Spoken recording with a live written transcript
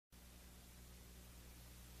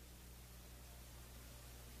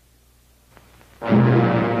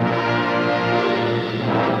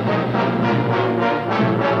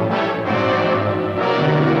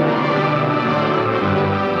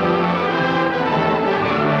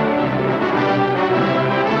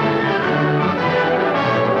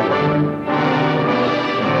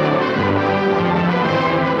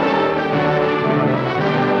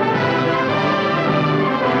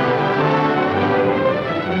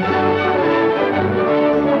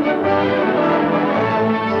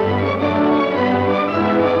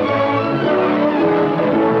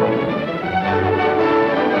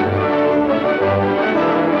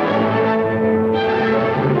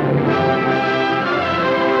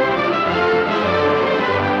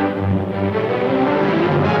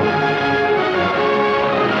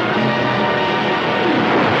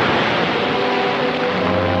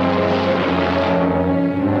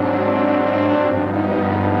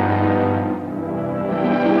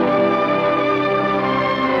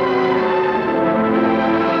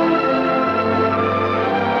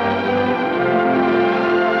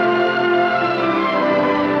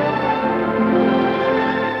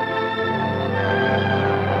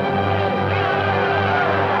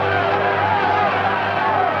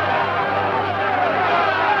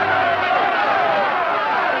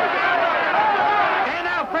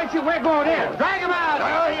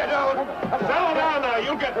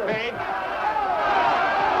Big.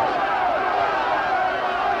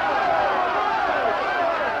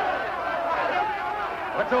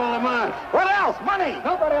 What's all the mass? What else? Money!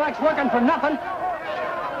 Nobody likes working for nothing.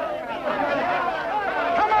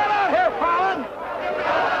 Come on out here, Fallon!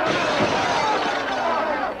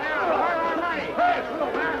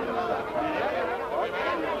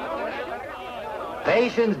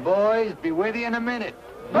 Patience, boys. Be with you in a minute.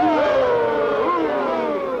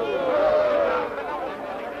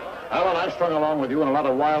 Alan, I've strung along with you in a lot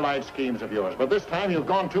of wild-eyed schemes of yours, but this time you've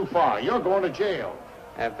gone too far. You're going to jail.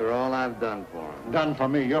 After all I've done for him. Done for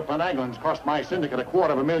me. Your finagling's cost my syndicate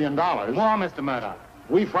 $250,000. More, Mr. Murdoch.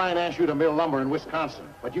 We financed you to mill lumber in Wisconsin,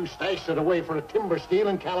 but you stashed it away for a timber steal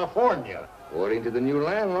in California. According to the new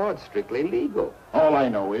landlord, strictly legal. All I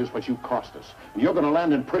know is what you cost us. And you're going to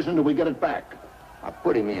land in prison till we get it back. Now,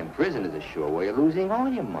 putting me in prison is a sure way of losing all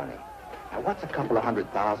your money. Now, what's a couple of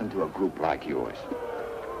 $100,000 to a group like yours?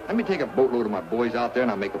 Let me take a boatload of my boys out there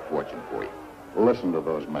and I'll make a fortune for you. Listen to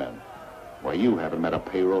those men. Why, you haven't met a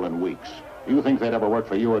payroll in weeks. You think they'd ever work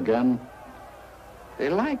for you again? They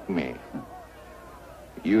like me.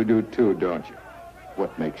 You do too, don't you?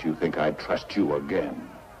 What makes you think I'd trust you again?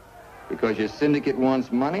 Because your syndicate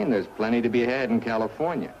wants money and there's plenty to be had in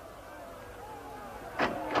California.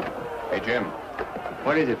 Hey, Jim.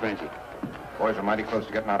 What is it, Frenchie? Boys are mighty close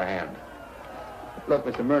to getting out of hand. Look,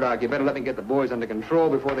 Mr. Murdoch, you better let me get the boys under control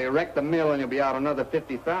before they wreck the mill and you'll be out another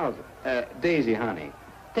 $50,000. Daisy, honey,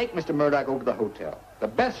 take Mr. Murdoch over to the hotel. The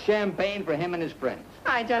best champagne for him and his friends.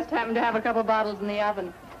 I just happen to have a couple bottles in the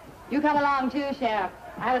oven. You come along too, Sheriff.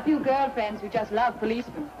 I have a few girlfriends who just love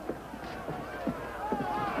policemen.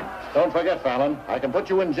 Don't forget, Fallon, I can put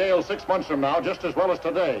you in jail 6 months from now just as well as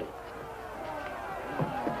today.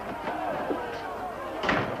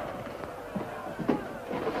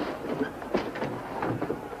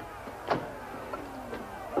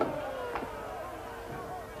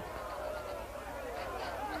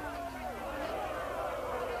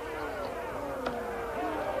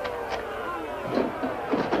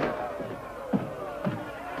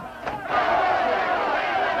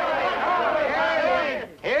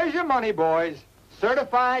 Money, boys.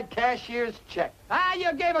 Certified cashier's check. Ah,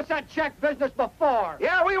 you gave us that check business before.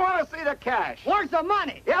 Yeah, we want to see the cash. Where's the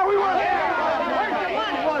money? Yeah, we want to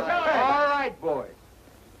Where's the money? All right, boys.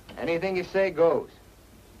 Anything you say goes.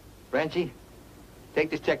 Frenchie, take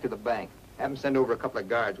this check to the bank. Have them send over a couple of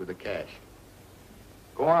guards with the cash.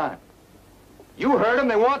 Go on. You heard them.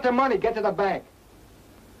 They want their money. Get to the bank.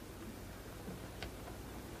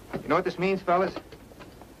 You know what this means, fellas?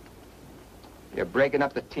 You're breaking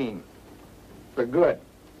up the team. For good.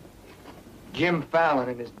 Jim Fallon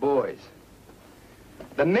and his boys.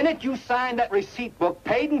 The minute you sign that receipt book,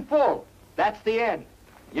 paid in full, that's the end.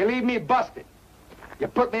 You leave me busted. You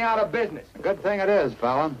put me out of business. Good thing it is,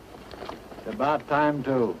 Fallon. It's about time,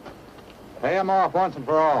 too. Pay him off once and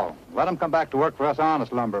for all. Let him come back to work for us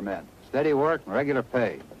honest lumbermen. Steady work and regular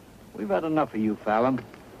pay. We've had enough of you, Fallon.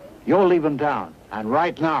 You're leaving town, and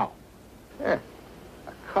right now. Yeah.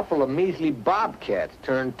 A couple of measly bobcats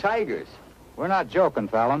turned tigers. We're not joking,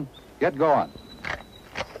 Fallon. Get going.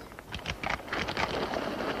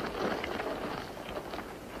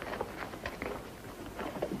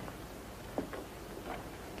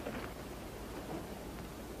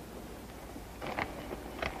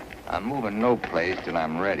 I'm moving no place till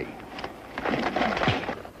I'm ready.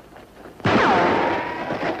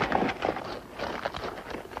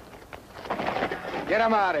 Get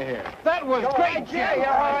him out of here. That was great, Jim.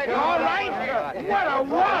 All right? What a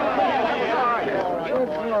wonderful...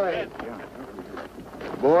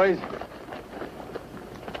 Boys,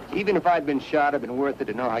 even if I'd been shot, it'd been worth it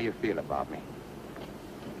to know how you feel about me.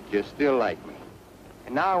 You still like me.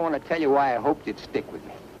 And now I want to tell you why I hoped you'd stick with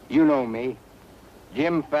me. You know me.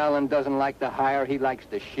 Jim Fallon doesn't like to hire, he likes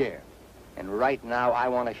to share. And right now, I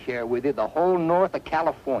want to share with you the whole north of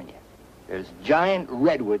California. There's giant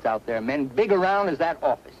redwoods out there, men, big around as that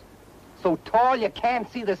office. So tall you can't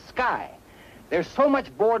see the sky. There's so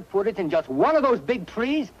much board footage in just one of those big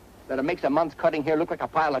trees that it makes a month's cutting here look like a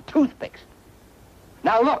pile of toothpicks.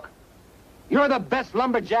 Now look, you're the best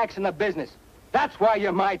lumberjacks in the business. That's why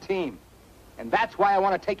you're my team. And that's why I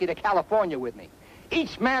want to take you to California with me.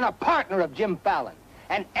 Each man a partner of Jim Fallon.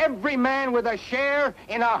 And every man with a share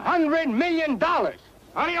in $100 million.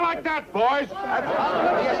 How do you like that, boys? Do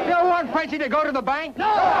you still want Frenchie to go to the bank?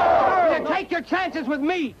 No! You take your chances with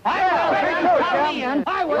me.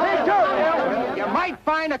 I will. You might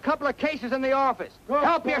find a couple of cases in the office.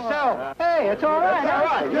 Help yourself. Hey, it's all right. All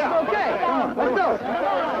right, yeah. Okay. Let's go.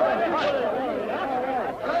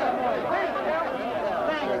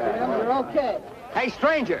 Thanks, Jim. You're okay. Hey,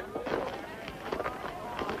 stranger.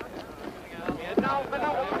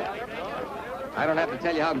 I don't have to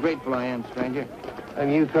tell you how grateful I am, stranger.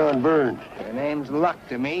 I'm Yukon Burns. Your name's luck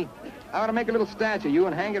to me. I want to make a little statue of you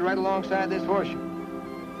and hang it right alongside this horseshoe.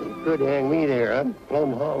 You could hang me there. I'm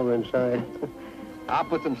plumb hollow inside. I'll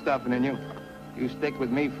put some stuffing in you. You stick with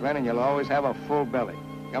me, friend, and you'll always have a full belly.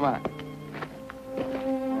 Come on.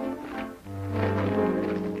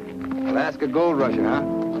 Alaska gold rusher, huh?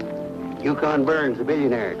 Yukon Burns, a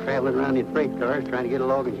billionaire, traveling around in freight cars trying to get a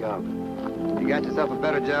logging job. You got yourself a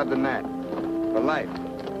better job than that. For life.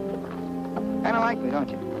 Kind of like me, don't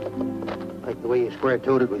you? Like the way you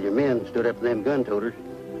square-toed it with your men, stood up to them gun-toters.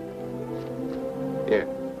 Here.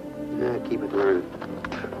 Yeah, keep it learning.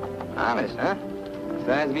 Honest, huh?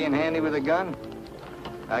 Besides being handy with a gun,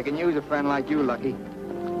 I can use a friend like you, Lucky.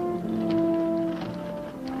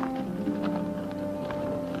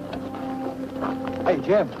 Hey,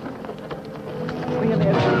 Jim.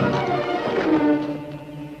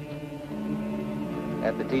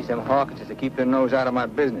 Have to teach them Hawkinses to keep their nose out of my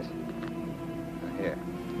business. Here.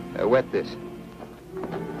 Wet this.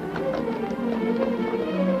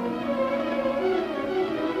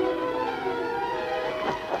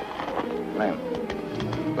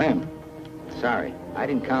 Clem. Sorry. I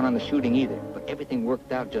didn't count on the shooting either, but everything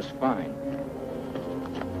worked out just fine.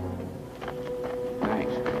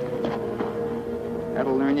 Thanks.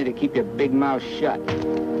 That'll learn you to keep your big mouth shut.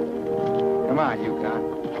 Come on, Yukon.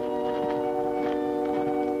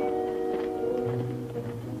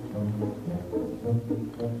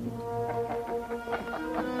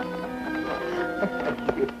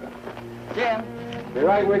 Jim. Be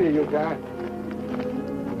right with you, Yukon.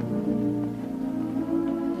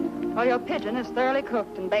 Well, your pigeon is thoroughly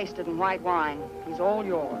cooked and basted in white wine. He's all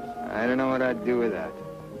yours. I don't know what I'd do without.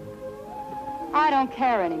 I don't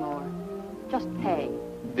care anymore. Just pay.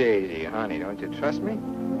 Daisy, honey, don't you trust me?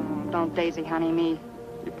 Oh, don't daisy honey me.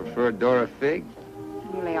 You prefer Dora Fig?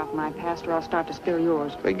 You lay off my past or I'll start to spill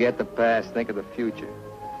yours. Forget the past, think of the future.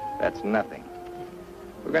 That's nothing.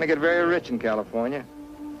 We're gonna get very rich in California.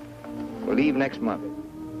 We'll leave next month.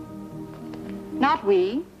 Not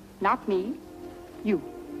we, not me, you.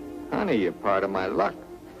 Honey, you're part of my luck.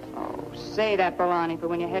 Oh, say that, baloney, for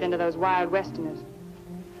when you head into those wild westerners.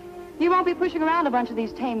 You won't be pushing around a bunch of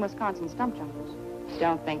these tame Wisconsin stump jumpers.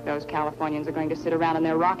 Don't think those Californians are going to sit around in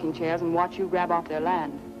their rocking chairs and watch you grab off their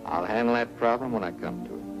land. I'll handle that problem when I come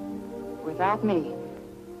to it. Without me.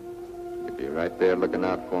 You'll be right there looking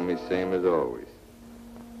out for me, same as always.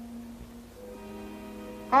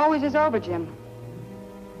 Always is over, Jim.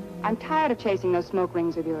 I'm tired of chasing those smoke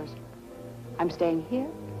rings of yours. I'm staying here,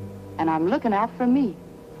 and I'm looking out for me.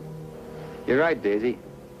 You're right, Daisy.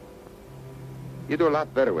 You do a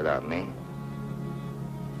lot better without me.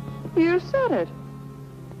 You said it.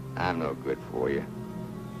 I'm no good for you.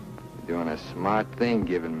 You're doing a smart thing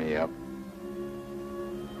giving me up.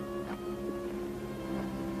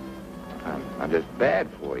 I'm just bad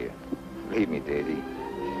for you. Believe me, Daisy.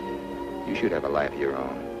 You should have a life of your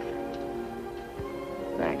own.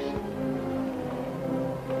 Thanks.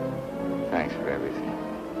 Thanks for everything.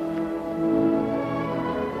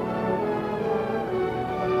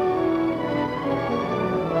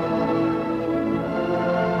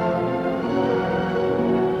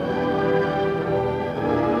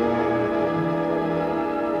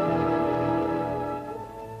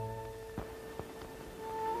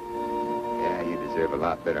 Yeah, you deserve a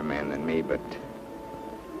lot better man than me, but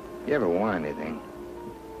if you ever want anything,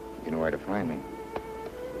 you know where to find me.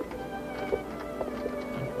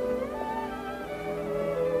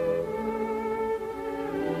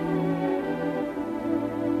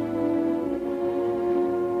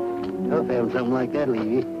 Tough having something like that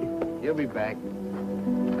leave you. You'll be back.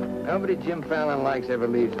 Nobody Jim Fallon likes ever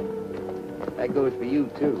leaves him. That goes for you,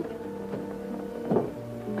 too.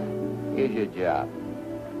 Here's your job.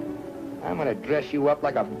 I'm gonna dress you up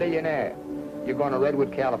like a billionaire. You're going to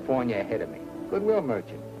Redwood, California ahead of me. Goodwill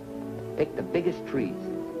merchant. Pick the biggest trees.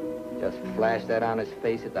 Just flash that on his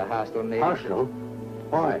face at the hostile neighbor. Hostile?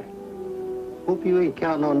 Why? Hope you ain't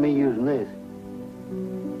counting on me using this.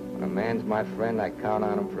 When a man's my friend, I count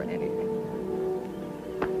on him for anything.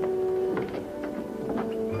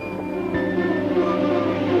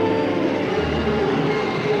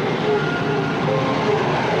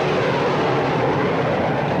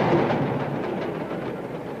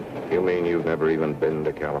 You mean you've never even been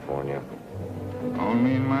to California?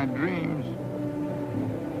 Only in my dreams.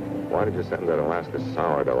 Why did you send that Alaska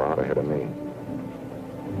sourdough out ahead of me?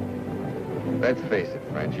 Let's face it,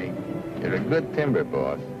 Frenchie. You're a good timber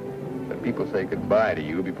boss. But people say goodbye to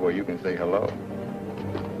you before you can say hello.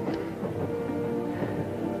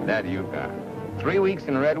 That Yukon. 3 weeks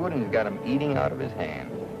in Redwood and he's got him eating out of his hand.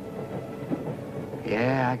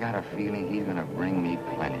 Yeah, I got a feeling he's gonna bring me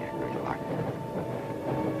plenty of good luck.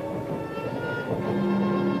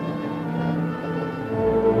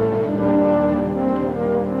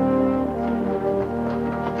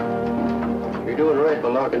 You're doing right by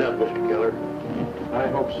locking up, Mr. Keller. I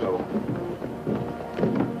hope so.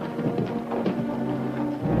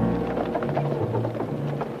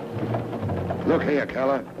 Look here,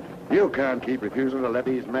 Keller. You can't keep refusing to let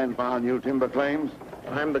these men file new timber claims.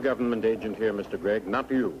 I'm the government agent here, Mr. Gregg, not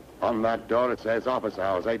you. On that door, it says office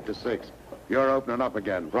hours, 8 to 6. You're opening up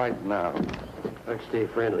again right now. Let's stay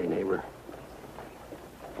friendly, neighbor.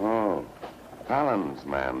 Oh, Fallon's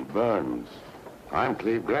man, Burns. I'm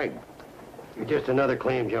Cleve Gregg. You're just another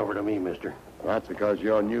claim jumper to me, mister. That's because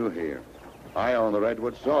you're new here. I own the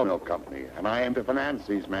Redwood Sawmill Company, and I aim to finance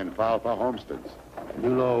these men filed for homesteads. The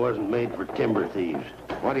new law wasn't made for timber thieves.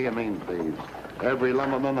 What do you mean, thieves? Every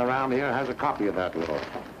lumberman around here has a copy of that law.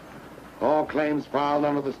 All claims filed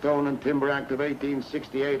under the Stone and Timber Act of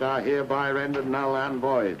 1868 are hereby rendered null and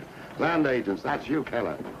void. Land agents, that's you,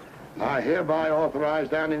 Keller, are hereby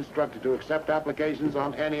authorized and instructed to accept applications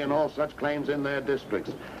on any and all such claims in their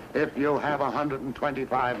districts if you have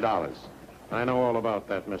 $125. I know all about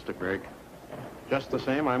that, Mr. Gregg. Just the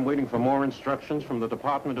same, I'm waiting for more instructions from the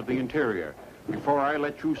Department of the Interior. Before I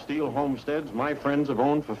let you steal homesteads my friends have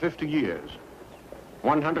owned for 50 years.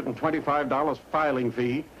 $125 filing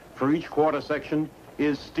fee for each quarter section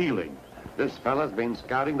is stealing. This fella's been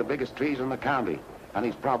scouting the biggest trees in the county, and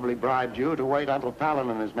he's probably bribed you to wait until Fallon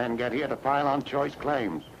and his men get here to file on choice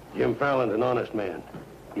claims. Jim Fallon's an honest man.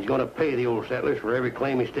 He's going to pay the old settlers for every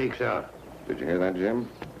claim he stakes out. Did you hear that, Jim?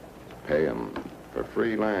 Pay him for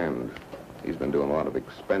free land. He's been doing a lot of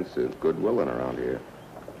expensive goodwilling around here.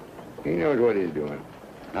 He knows what he's doing.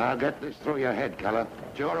 Now get this through your head, Keller.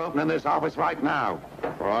 You're opening this office right now,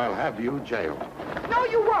 or I'll have you jailed. No,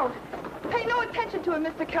 you won't. Pay no attention to him,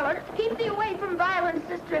 Mr. Keller. Keep thee away from violence,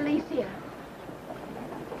 Sister Alicia.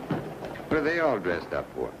 What are they all dressed up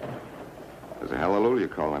for? There's a hallelujah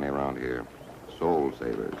colony around here. Soul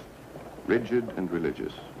savers. Rigid and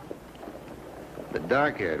religious. The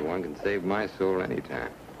dark-haired one can save my soul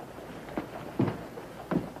anytime.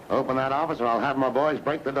 Open that office or I'll have my boys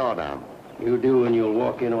break the door down. You do and you'll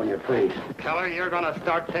walk in on your face. Keller, you're going to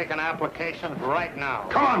start taking applications right now.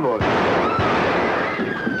 Come on, boys.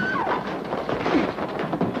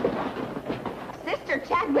 Sister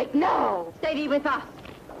Chadwick, no. Stay with us.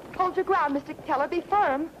 Hold your ground, Mr. Keller. Be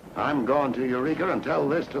firm. I'm going to Eureka and tell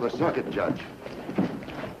this to the circuit judge.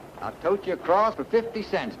 I'll tote you across for 50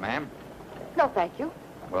 cents, ma'am. No, thank you.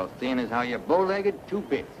 Well, seeing as how you're bow-legged, 2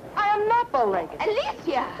 bits. I am not bow-legged.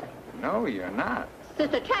 Alicia! No, you're not.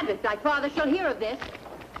 Sister Chadwick, thy father shall hear of this.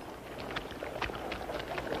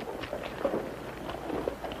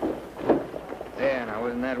 There, now,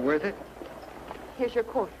 wasn't that worth it? Here's your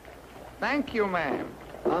coat. Thank you, ma'am.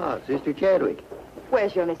 Ah, Sister Chadwick.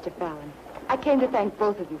 Where's your Mr. Fallon? I came to thank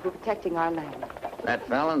both of you for protecting our land. That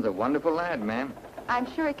Fallon's a wonderful lad, ma'am.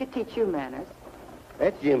 I'm sure he could teach you manners.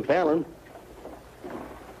 That's Jim Fallon.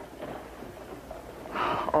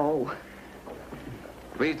 Oh,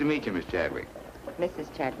 Pleased to meet you, Miss Chadwick.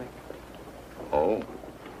 Mrs. Chadwick. Oh?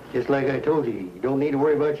 Just like I told you, you don't need to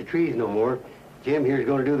worry about your trees no more. Jim here's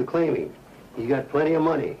going to do the claiming. He's got plenty of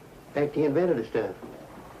money. In fact, he invented the stuff.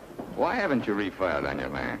 Why haven't you refiled on your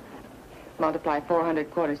land? Multiply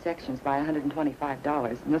 400 quarter sections by $125,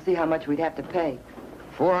 and you'll see how much we'd have to pay.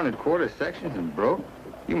 400 quarter sections and broke?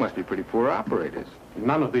 You must be pretty poor operators.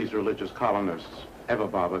 None of these religious colonists ever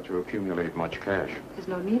bother to accumulate much cash. There's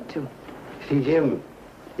no need to. See, Jim,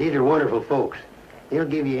 these are wonderful folks. They'll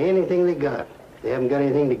give you anything they got. If they haven't got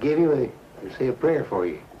anything to give you, they'll say a prayer for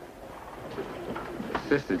you.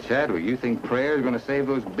 Sister Chadwick, you think prayer is going to save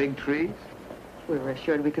those big trees? We were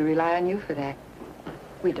assured we could rely on you for that.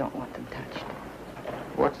 We don't want them touched.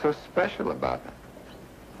 What's so special about them?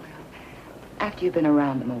 After you've been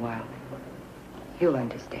around them a while, you'll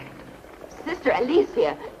understand. Sister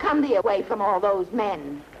Alicia, come thee away from all those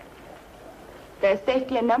men. There's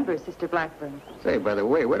safety in numbers, Sister Blackburn. Say, by the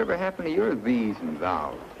way, whatever happened to your these and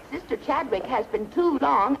thous? Sister Chadwick has been too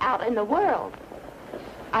long out in the world.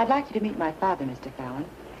 I'd like you to meet my father, Mr. Fallon.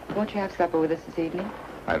 Won't you have supper with us this evening?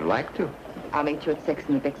 I'd like to. I'll meet you at 6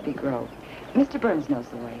 in the Bixby Grove. Mr. Burns knows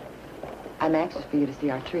the way. I'm anxious for you to see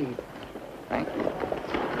our trees. Thank you.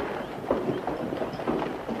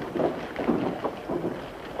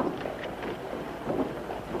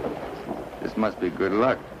 This must be good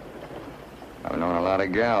luck. I've known a lot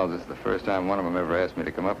of gals. This is the first time one of them ever asked me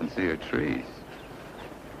to come up and see her trees.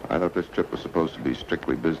 I thought this trip was supposed to be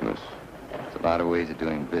strictly business. There's a lot of ways of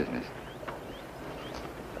doing business.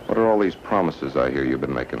 What are all these promises I hear you've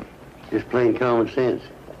been making? Just plain common sense.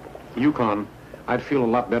 Yukon, I'd feel a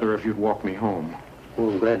lot better if you'd walk me home. Well,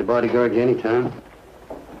 I'm glad to bodyguard you anytime.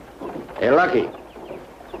 Hey, Lucky.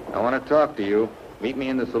 I want to talk to you. Meet me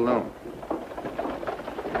in the saloon.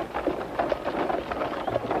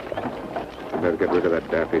 You better get rid of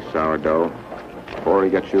that daffy sourdough before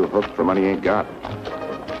he gets you hooked for money he ain't got.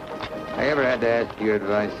 I ever had to ask your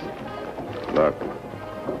advice? Look,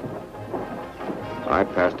 I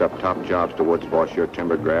passed up top jobs to Woods' boss, your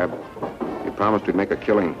timber grab. He promised we'd make a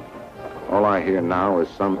killing. All I hear now is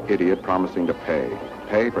some idiot promising to pay.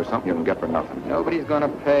 Pay for something you can get for nothing. Nobody's gonna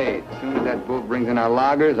pay. As soon as that bull brings in our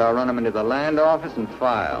loggers, I'll run them into the land office and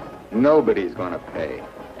file. Nobody's gonna pay.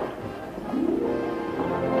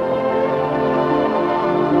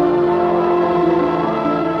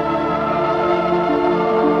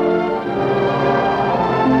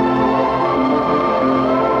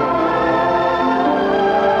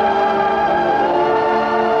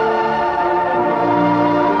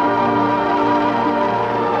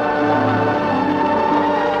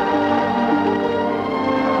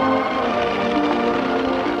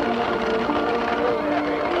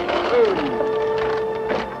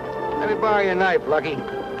 Knife, Lucky.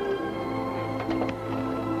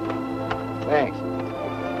 Thanks.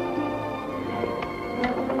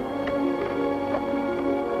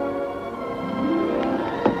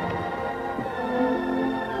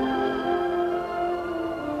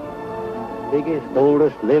 Biggest,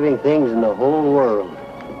 oldest living things in the whole world.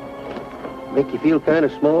 Make you feel kind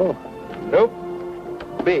of small? Nope.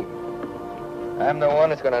 Big. I'm the one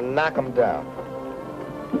that's gonna knock them down.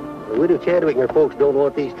 The widow Chadwick and her folks don't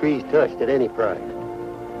want these trees touched at any price.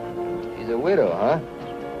 She's a widow, huh?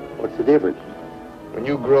 What's the difference? When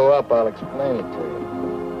you grow up, I'll explain it to you.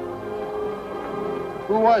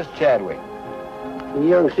 Who was Chadwick? A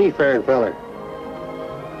young seafaring feller.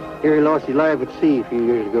 Here he lost his life at sea a few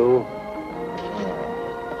years ago.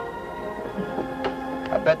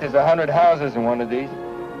 I bet there's 100 houses in one of these.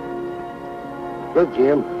 Look,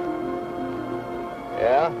 Jim.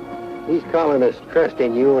 Yeah? These colonists trust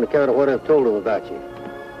in you on account of what I've told them about you.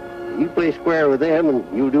 You play square with them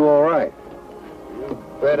and you'll do all right. You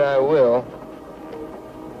bet I will.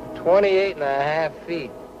 28 and a half feet.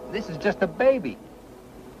 This is just a baby.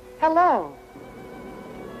 Hello.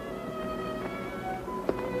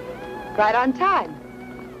 Right on time.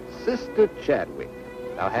 Sister Chadwick.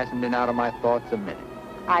 Thou hasn't been out of my thoughts a minute.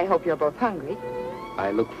 I hope you're both hungry. I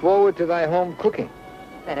look forward to thy home cooking.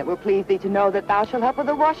 Then it will please thee to know that thou shalt help with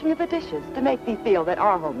the washing of the dishes to make thee feel that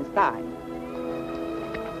our home is thine.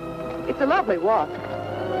 It's a lovely walk.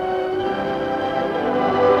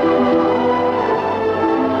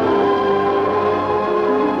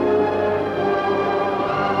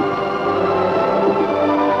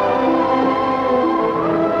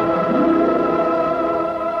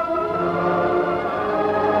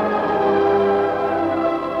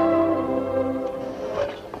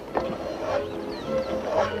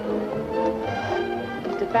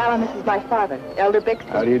 This is my father, Elder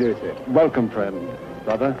Bixby. How do you do, sir? Welcome, friend.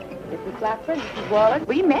 Brother? Mrs. Blackburn, Mrs. Wallace.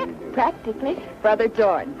 We met, practically. Brother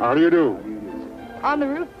George. How do you do? On the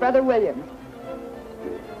roof, Brother Williams.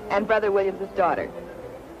 And Brother Williams' daughter.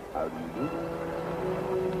 How do you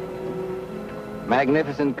do?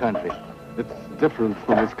 Magnificent country. It's different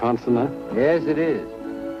from Wisconsin, huh? Yes, it is.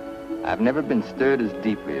 I've never been stirred as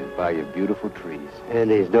deeply as by your beautiful trees.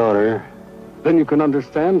 And his daughter. Then you can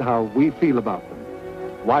understand how we feel about them.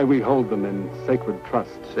 Why we hold them in sacred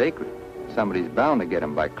trust. Sacred? Somebody's bound to get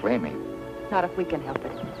them by claiming. Not if we can help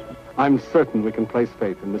it. I'm certain we can place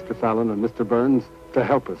faith in Mr. Fallon and Mr. Burns to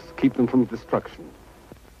help us keep them from destruction.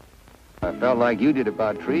 If I felt like you did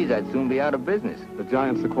about trees, I'd soon be out of business. The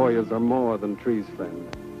giant sequoias are more than trees,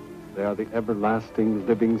 friend. They are the everlasting,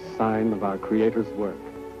 living sign of our Creator's work.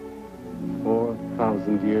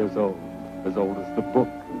 4,000 years old as the book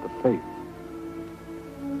and the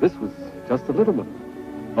faith. This was just a little one.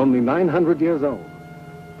 Only 900 years old,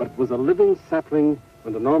 but it was a living sapling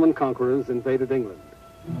when the Norman conquerors invaded England.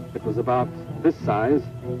 It was about this size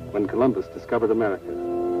when Columbus discovered America.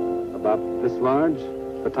 About this large,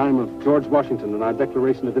 the time of George Washington and our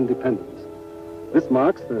Declaration of Independence. This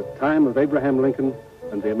marks the time of Abraham Lincoln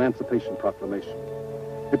and the Emancipation Proclamation.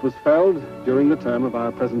 It was felled during the term of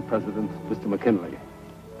our present president, Mr. McKinley.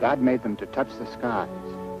 God made them to touch the skies,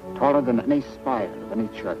 taller than any spire of any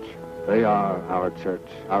church. They are our church,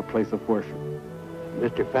 our place of worship.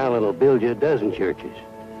 Mr. Fallon will build you a dozen churches.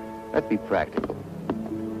 Let's be practical.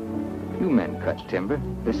 You men cut timber.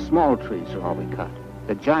 The small trees are all we cut.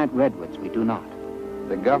 The giant redwoods we do not.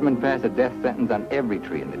 The government passed a death sentence on every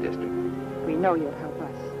tree in the district. We know you'll help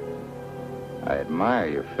us. I admire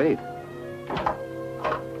your faith.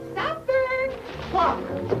 Stop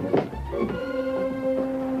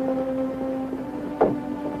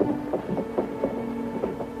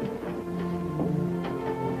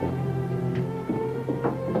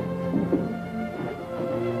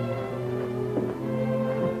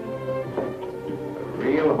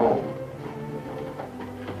Real home.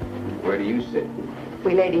 Where do you sit?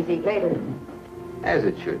 We ladies eat later. As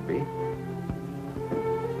it should be.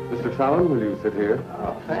 Mr. Fallon, will you sit here?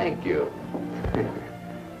 Oh, thank you.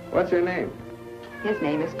 What's your name? His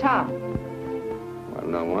name is Tom. Well,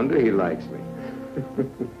 no wonder he likes me.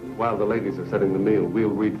 While the ladies are setting the meal, we'll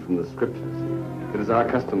read from the scriptures. It is our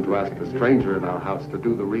custom to ask a stranger in our house to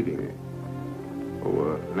do the reading.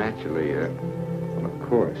 Oh, naturally, well, of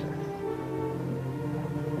course.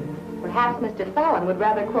 Perhaps Mr. Fallon would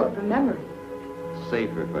rather quote from memory.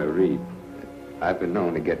 Safer if I read. I've been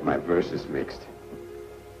known to get my verses mixed.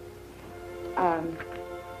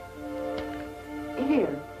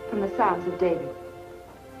 Here, from the Psalms of David.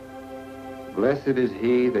 Blessed is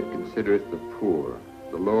he that considereth the poor.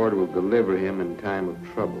 The Lord will deliver him in time of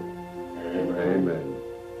trouble. Amen.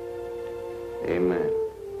 Amen.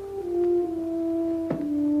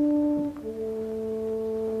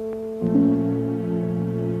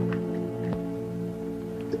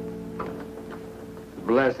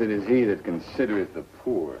 Blessed is he that considereth the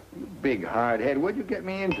poor. You big hard head, what'd you get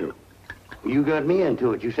me into? You got me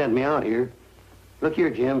into it. You sent me out here. Look here,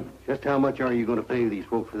 Jim. Just how much are you going to pay these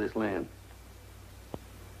folks for this land?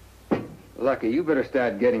 Lucky, you better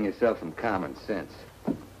start getting yourself some common sense.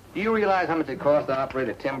 Do you realize how much it costs to operate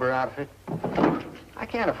a timber outfit? I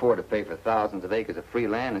can't afford to pay for thousands of acres of free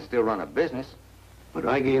land and still run a business. But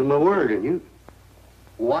I gave my word, and you...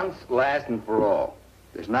 Once, last, and for all.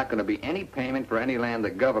 There's not going to be any payment for any land the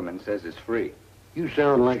government says is free. You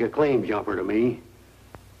sound like a claim jumper to me.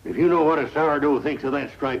 If you know what a sourdough thinks of that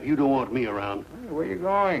stripe, you don't want me around. Where you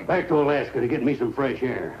going? Back to Alaska to get me some fresh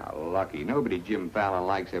air. How lucky. Nobody Jim Fallon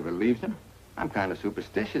likes ever leaves him. I'm kind of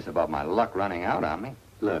superstitious about my luck running out on me.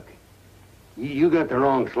 Look, you got the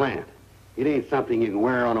wrong slant. It ain't something you can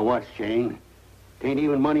wear on a watch chain. It ain't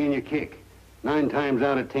even money in your kick. 9 times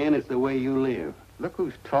out of 10, it's the way you live. Look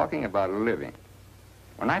who's talking about living.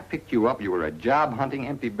 When I picked you up, you were a job-hunting,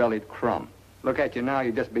 empty-bellied crumb. Look at you now,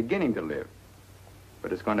 you're just beginning to live.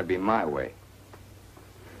 But it's going to be my way.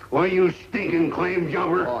 Why, you stinking claim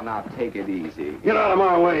jumper? Oh, now take it easy. Get out of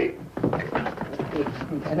my way.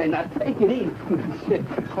 Hey, now take it easy.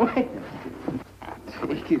 Wait.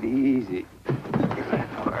 Take it easy.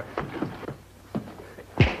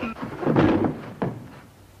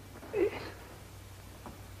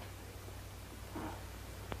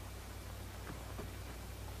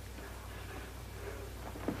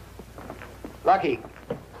 Lucky.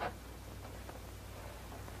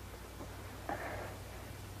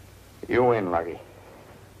 You win, Lucky.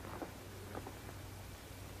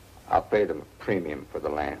 I'll pay them a premium for the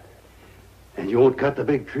land. And you won't cut the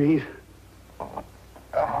big trees?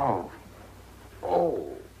 Oh.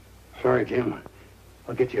 Sorry, Jim.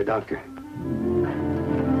 I'll get you a doctor.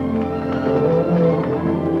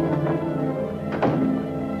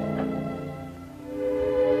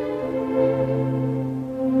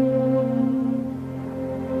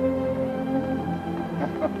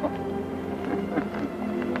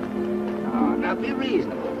 Be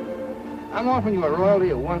reasonable. I'm offering you a royalty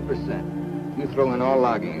of 1%. You throw in all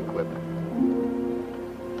logging equipment.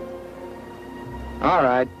 All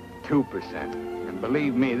right, 2%. And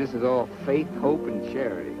believe me, this is all faith, hope, and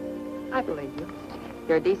charity. I believe you.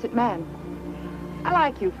 You're a decent man. I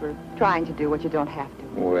like you for trying to do what you don't have to.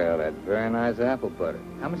 Well, that's very nice apple butter.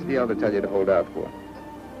 How much did the elder tell you to hold out for?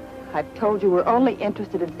 I've told you we're only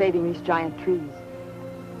interested in saving these giant trees.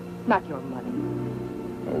 Not your money.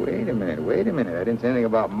 Wait a minute. I didn't say anything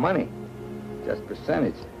about money. Just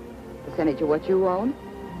percentage. Percentage of what you own?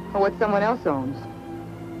 Or what someone else owns?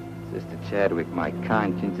 Sister Chadwick, my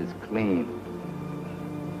conscience is clean.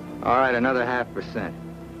 All right, another 0.5%.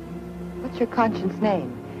 What's your conscience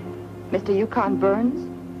name? Mr. Yukon Burns?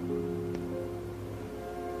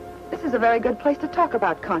 This is a very good place to talk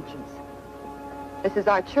about conscience. This is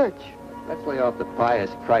our church. Let's lay off the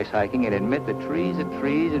pious price hiking and admit that trees are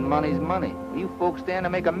trees and money's money. You folks stand to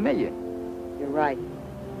make $1 million. You're right.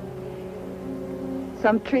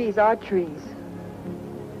 Some trees are trees.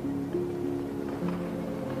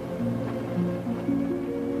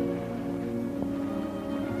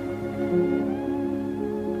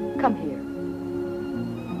 Come here.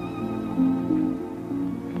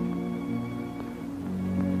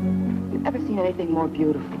 You ever seen anything more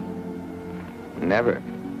beautiful? Never.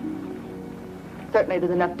 Certainly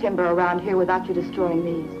there's enough timber around here without you destroying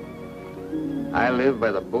these. I live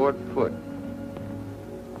by the board foot.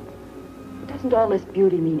 It does Doesn't all this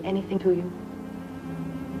beauty mean anything to you?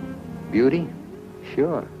 Beauty?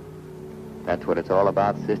 Sure. That's what it's all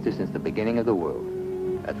about, sister, since the beginning of the world.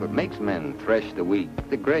 That's what makes men thresh the wheat,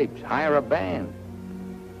 pick the grapes, hire a band.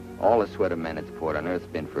 All the sweat of men that's poured on earth's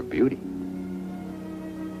been for beauty.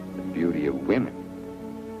 The beauty of women.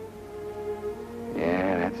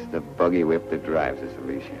 Yeah, that's the buggy whip that drives us,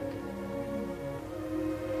 Alicia.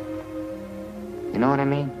 You know what I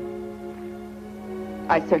mean?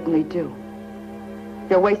 I certainly do.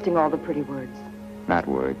 You're wasting all the pretty words. Not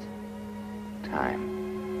words. Time.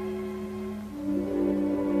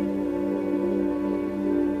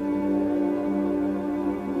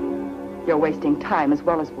 You're wasting time as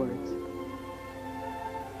well as words.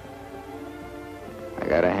 I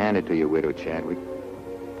gotta hand it to you, Widow Chadwick.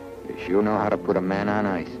 You sure know how to put a man on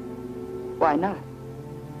ice. Why not?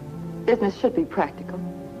 Business should be practical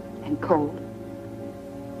and cold.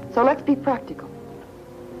 So let's be practical.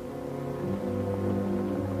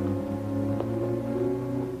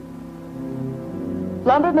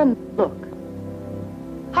 Lumberman, look.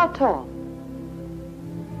 How tall?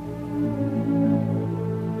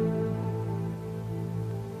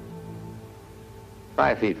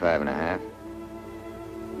 5 feet, 5.5.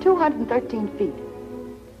 213 feet.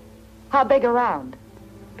 How big around?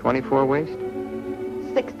 24 waist?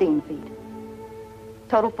 16 feet.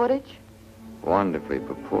 Total footage? Wonderfully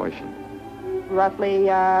proportioned. Roughly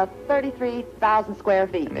 33,000 square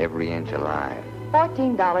feet. And every inch alive.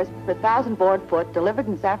 $14 per 1,000 board foot delivered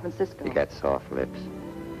in San Francisco. You got soft lips.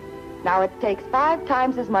 Now, it takes 5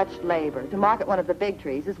 times as much labor to market one of the big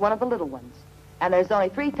trees as one of the little ones. And there's only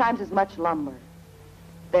 3 times as much lumber.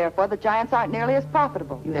 Therefore, the giants aren't nearly as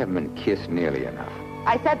profitable. You haven't been kissed nearly enough.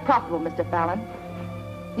 I said profitable, Mr. Fallon.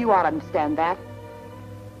 You ought to understand that.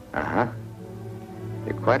 Uh-huh.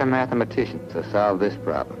 You're quite a mathematician, so solve this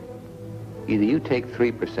problem. Either you take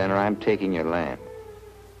 3% or I'm taking your land.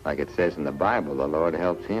 Like it says in the Bible, the Lord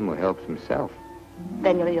helps him who helps himself.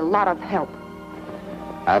 Then you'll need a lot of help.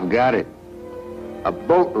 I've got it. A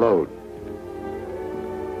boatload.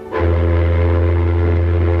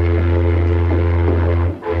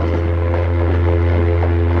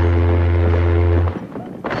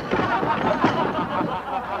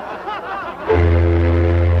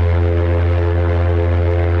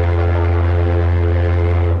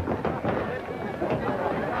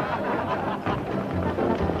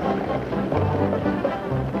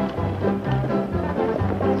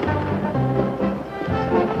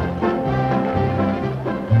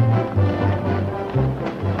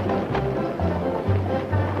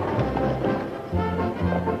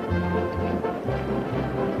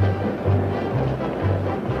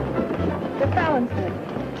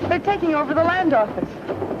 They're taking over the land office.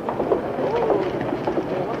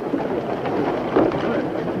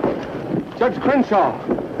 Judge Crenshaw!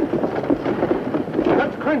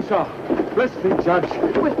 Judge Crenshaw! Bless me, Judge.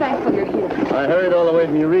 We're thankful you're here. I hurried all the way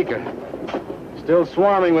from Eureka. Still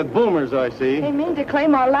swarming with boomers, I see. They mean to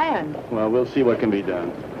claim our land. Well, we'll see what can be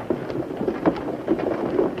done.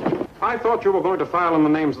 I thought you were going to file in the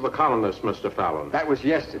names of the colonists, Mr. Fallon. That was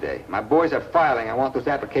yesterday. My boys are filing. I want those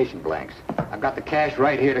application blanks. I've got the cash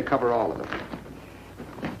right here to cover all of them.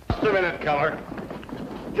 Just a minute, Keller.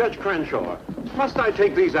 Judge Crenshaw, must I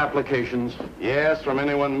take these applications? Yes, from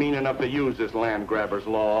anyone mean enough to use this land grabber's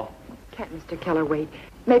law. Can't Mr. Keller wait?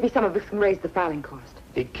 Maybe some of us can raise the filing cost.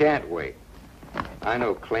 He can't wait. I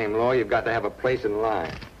know claim law. You've got to have a place in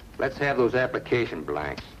line. Let's have those application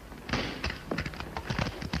blanks.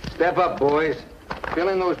 Step up, boys. Fill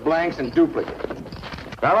in those blanks and duplicate.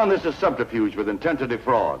 Fallon, this is subterfuge with intent to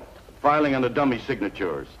defraud. Filing under dummy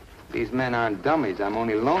signatures. These men aren't dummies. I'm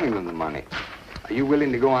only loaning them the money. Are you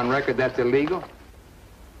willing to go on record that's illegal?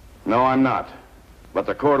 No, I'm not. But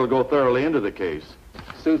the court will go thoroughly into the case.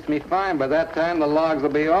 Suits me fine. By that time, the logs will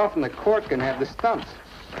be off and the court can have the stumps.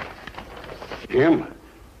 Jim,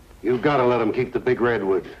 you've got to let them keep the big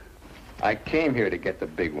redwoods. I came here to get the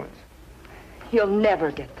big ones. You'll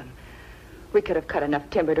never get them. We could have cut enough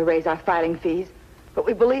timber to raise our filing fees, but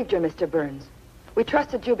we believed you, Mr. Burns. We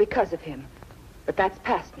trusted you because of him. But that's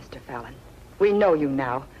past, Mr. Fallon. We know you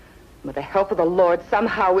now. With the help of the Lord,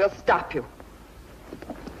 somehow we'll stop you.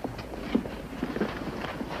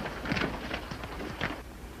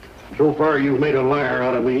 So far, you've made a liar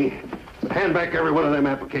out of me. Hand back every one of them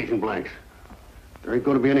application blanks. There ain't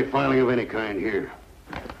going to be any filing of any kind here.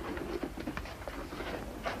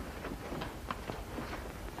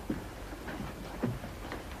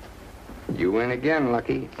 You win again,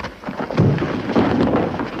 Lucky.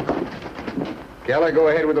 Keller, go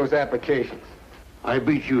ahead with those applications. I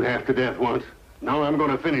beat you half to death once. Now I'm going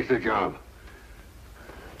to finish the job.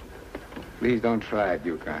 Please don't try it,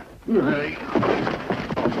 Yukon.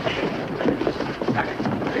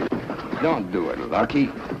 Don't do it, Lucky.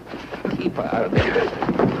 Keep out of there.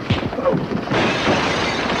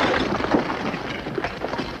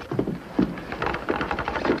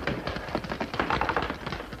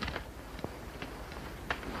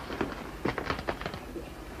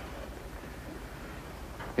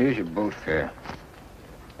 Here's your boat fare.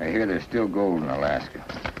 I hear there's still gold in Alaska.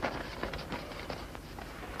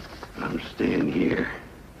 I'm staying here.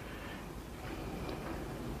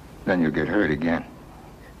 Then you'll get hurt again.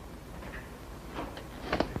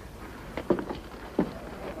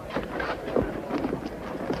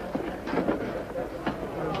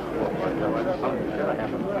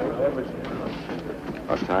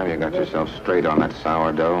 What time you got yourself straight on that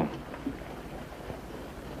sourdough?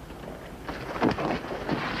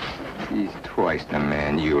 He's twice the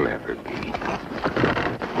man you'll ever be.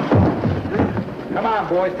 Come on,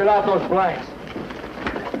 boys, fill out those blanks.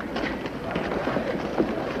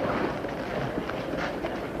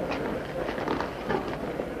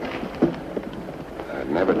 I'd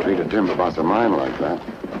never treat a timber boss of mine like that.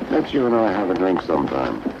 Let's you and I have a drink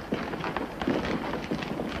sometime.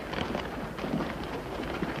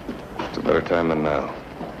 It's a better time than now.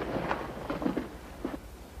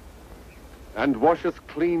 And wash us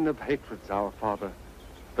clean of hatreds, our Father,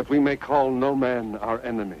 that we may call no man our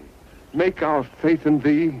enemy. Make our faith in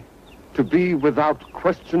thee to be without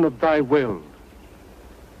question of thy will,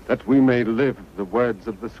 that we may live the words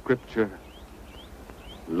of the Scripture.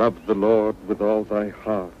 Love the Lord with all thy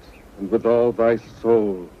heart, and with all thy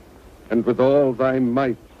soul, and with all thy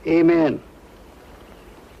might. Amen.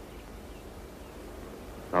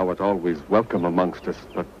 Thou art always welcome amongst us,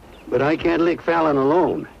 But I can't lick Fallon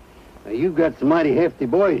alone. Now, you've got some mighty hefty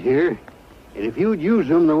boys here, and if you'd use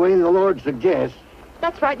them the way the Lord suggests...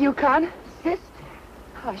 That's right, Yukon. Sister.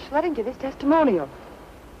 Hush, let him give his testimonial.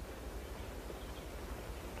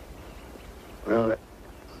 Well,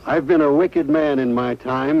 I've been a wicked man in my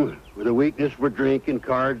time, with a weakness for drink and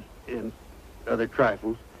cards and other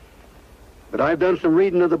trifles. But I've done some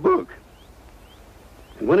reading of the book.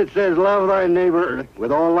 And when it says, love thy neighbor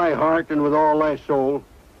with all thy heart and with all thy soul,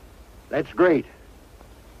 that's great.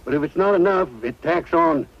 But if it's not enough, it tacks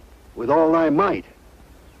on with all thy might.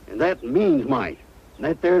 And that means might. And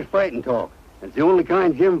that there's fighting talk. It's the only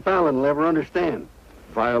kind Jim Fallon will ever understand.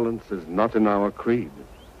 violence is not in our creed.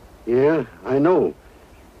 Yeah, I know.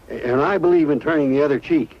 And I believe in turning the other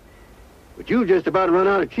cheek. But you just about run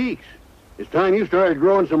out of cheeks. It's time you started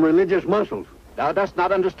growing some religious muscles. Thou dost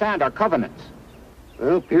not understand our covenants.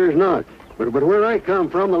 Well, appears not. But where I come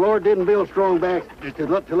from, the Lord didn't build strong backs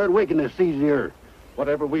to let wickedness seize the earth.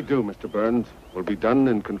 Whatever we do, Mr. Burns, will be done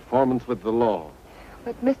in conformance with the law.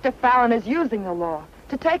 But Mr. Fallon is using the law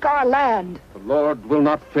to take our land. The Lord will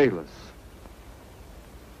not fail us.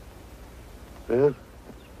 Well,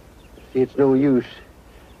 see, it's no use.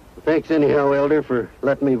 Thanks anyhow, Elder, for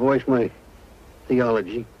letting me voice my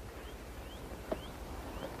theology.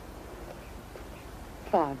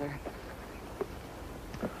 Father.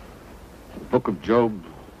 Book of Job,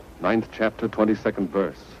 9th chapter, 22nd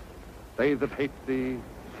verse. They that hate thee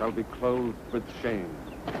shall be clothed with shame.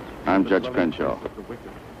 I'm Judge Crenshaw.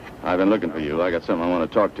 I've been looking for you. I got something I want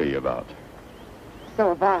to talk to you about. So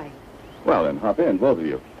have I. Well, then, hop in, both of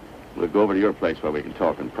you. We'll go over to your place where we can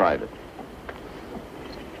talk in private.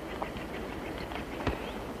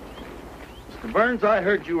 Mr. Burns, I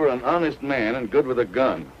heard you were an honest man and good with a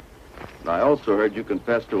gun. I also heard you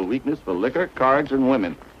confess to a weakness for liquor, cards, and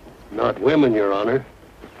women. Not women, Your Honor.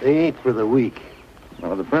 They ain't for the weak.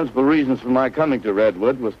 One of the principal reasons for my coming to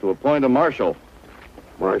Redwood was to appoint a marshal.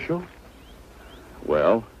 Marshal?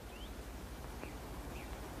 Well?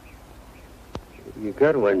 You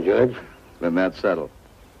got one, Judge. Then that's settled.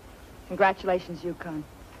 Congratulations, Yukon.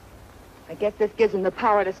 I guess this gives him the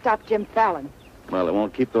power to stop Jim Fallon. Well, it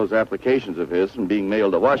won't keep those applications of his from being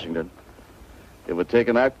mailed to Washington. It would take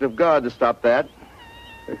an act of God to stop that.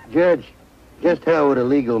 Judge, just how would a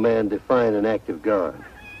legal man define an act of God?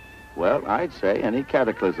 Well, I'd say any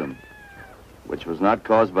cataclysm which was not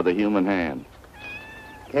caused by the human hand.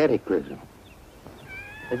 Cataclysm?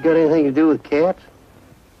 That got anything to do with cats?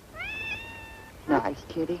 Nice,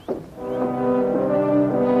 kitty.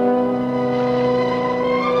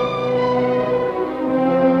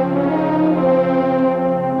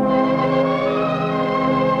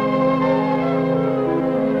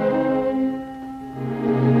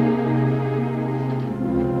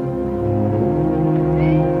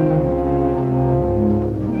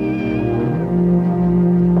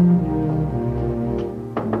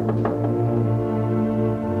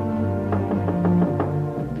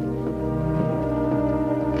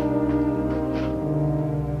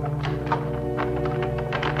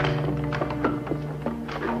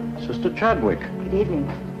 Sister Chadwick. Good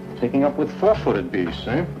evening. Taking up with four-footed beasts,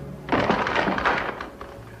 eh?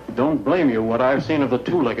 Don't blame you what I've seen of the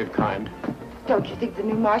two-legged kind. Don't you think the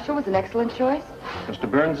new marshal was an excellent choice? Mr.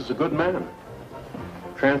 Burns is a good man.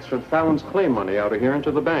 Transferred Fallon's claim money out of here into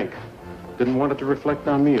the bank. Didn't want it to reflect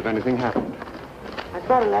on me if anything happened. I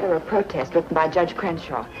brought a letter of protest written by Judge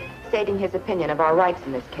Crenshaw, stating his opinion of our rights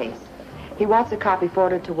in this case. He wants a copy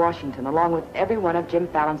forwarded to Washington, along with every one of Jim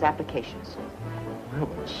Fallon's applications. Well,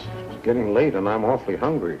 it's getting late and I'm awfully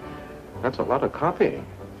hungry. That's a lot of copying.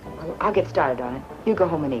 Well, I'll get started on it. You go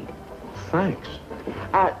home and eat. Thanks.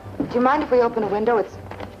 Do you mind if we open a window? It's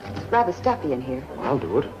rather stuffy in here. I'll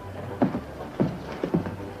do it.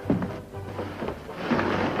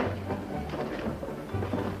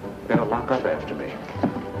 Better lock up after me.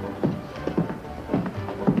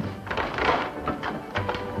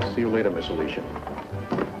 See you later, Miss Alicia.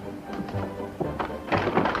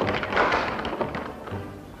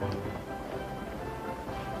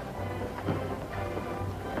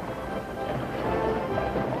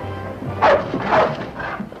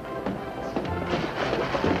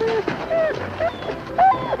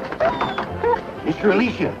 Mr.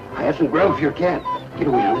 Alicia, I have some grub for your cat. Get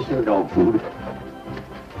away now, this isn't dog food.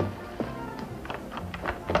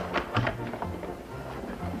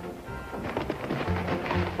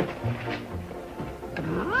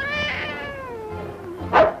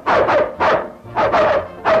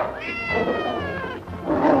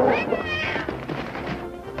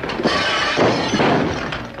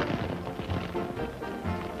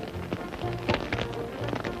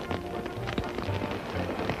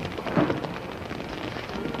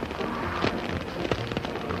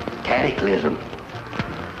 Cataclysm.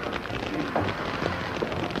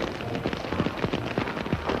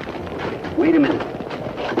 Wait a minute.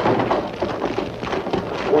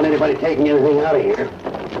 Don't want anybody taking anything out of here.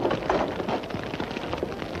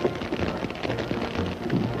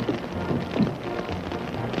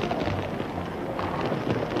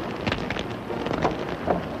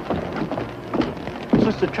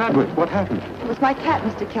 Sister Chadwick, what happened? It was my cat,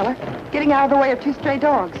 Mr. Keller, getting out of the way of two stray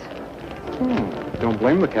dogs. Don't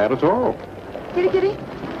blame the cat at all. Kitty, kitty.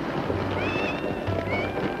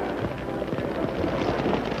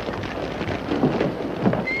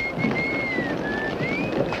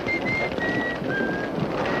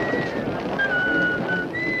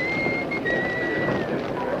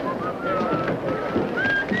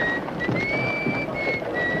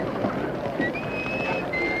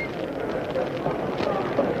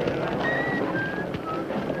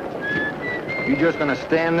 You just gonna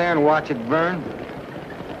stand there and watch it burn?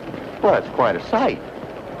 Well, it's quite a sight.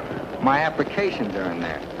 My applications are in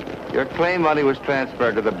there. Your claim money was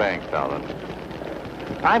transferred to the bank, Fallon.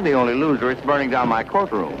 I'm the only loser. It's burning down my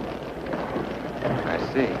courtroom. I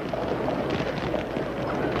see.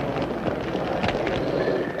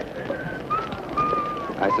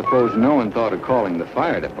 I suppose no one thought of calling the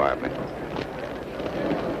fire department.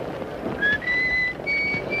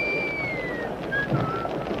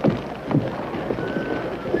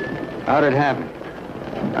 How'd it happen?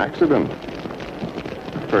 Accident.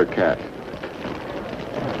 For a cat.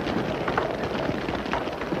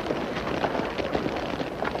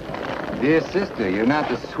 Dear sister, you're not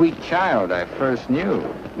the sweet child I first knew.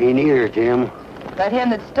 Me neither, Jim. Let him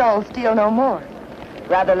that stole steal no more.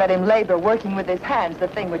 Rather let him labor working with his hands the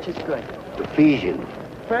thing which is good. Ephesians.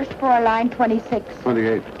 First floor, line 26.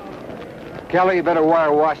 28. Kelly, you better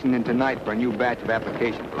wire Washington tonight for a new batch of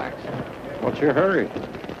application blanks. What's your hurry?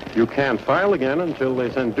 You can't file again until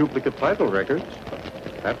they send duplicate title records.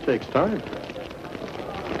 That takes time.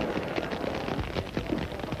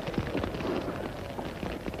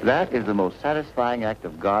 That is the most satisfying act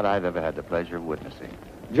of God I've ever had the pleasure of witnessing.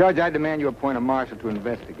 Judge, I demand you appoint a marshal to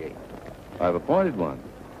investigate. I've appointed one.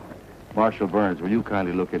 Marshal Burns, will you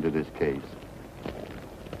kindly look into this case?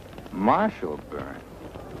 Marshal Burns?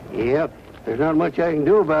 Yep. There's not much I can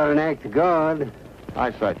do about an act of God.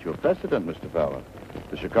 I cite your precedent, Mr. Fallon.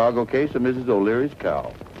 The Chicago case of Mrs. O'Leary's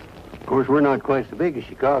cow. Of course, we're not quite so big as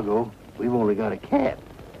Chicago. We've only got a cat.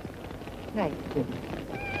 Nice, Jim.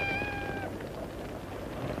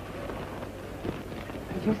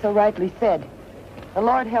 As you so rightly said, the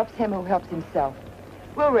Lord helps him who helps himself.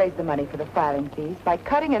 We'll raise the money for the filing fees by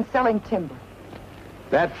cutting and selling timber.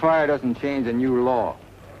 That fire doesn't change the new law.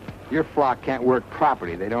 Your flock can't work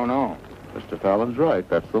property they don't own. Mr. Fallon's right.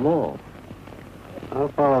 That's the law. I'll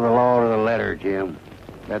follow the law to the letter, Jim.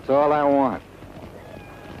 That's all I want.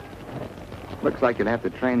 Looks like you'd have to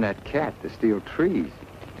train that cat to steal trees.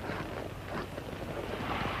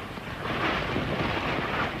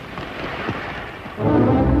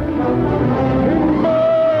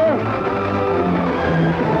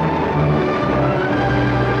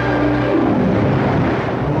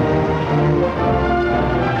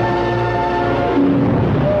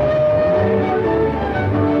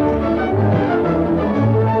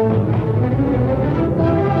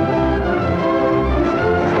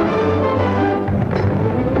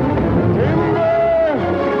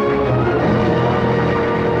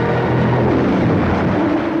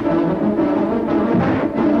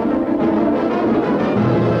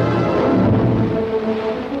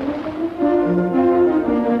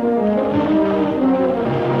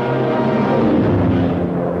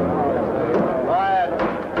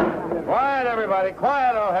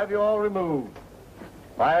 all removed.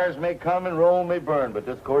 Fires may come and Rome may burn, but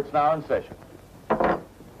this court's now in session.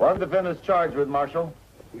 What are the defendants charged with, Marshal?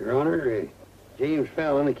 Your Honor, James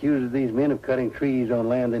Fallon accuses these men of cutting trees on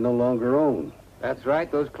land they no longer own. That's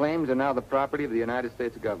right. Those claims are now the property of the United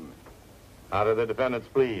States government. How do the defendants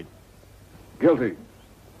plead? Guilty.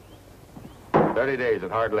 30 days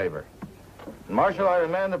at hard labor. Marshal, I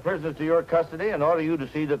remand the prisoners to your custody and order you to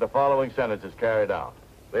see that the following sentence is carried out.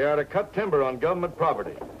 They are to cut timber on government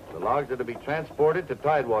property. The logs are to be transported to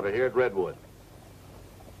Tidewater here at Redwood.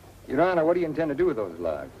 Your Honor, what do you intend to do with those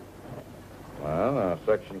logs? Well,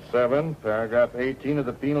 Section 7, Paragraph 18 of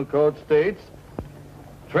the Penal Code states,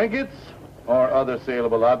 trinkets or other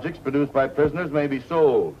saleable objects produced by prisoners may be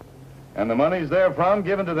sold, and the monies therefrom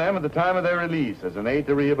given to them at the time of their release as an aid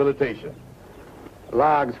to rehabilitation.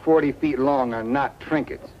 Logs 40 feet long are not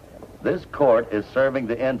trinkets. This court is serving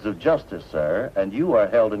the ends of justice, sir, and you are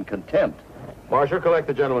held in contempt. Marshal, collect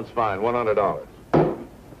the gentleman's fine, $100.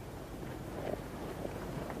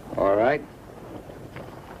 All right.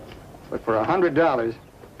 But for $100,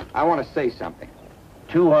 I want to say something.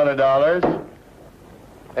 $200.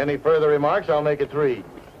 Any further remarks, I'll make it 3.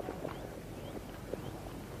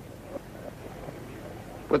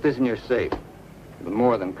 Put this in your safe. It'll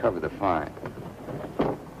more than cover the fine.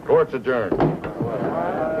 Court's adjourned.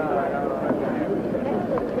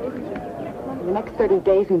 For the next 30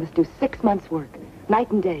 days, we must do 6 months' work,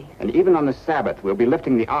 night and day. And even on the Sabbath, we'll be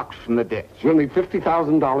lifting the ox from the ditch. We'll need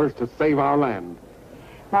 $50,000 to save our land.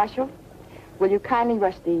 Marshal, will you kindly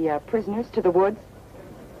rush the prisoners to the woods?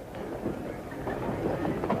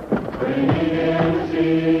 Bring in the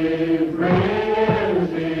seed, bring in the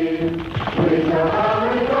seed. We shall have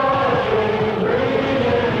rejoicing.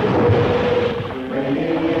 Bring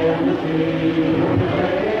in the seed,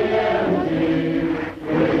 bring in the seed.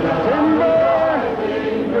 We shall have rejoicing.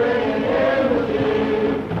 Bring in the seed, bring in the seed.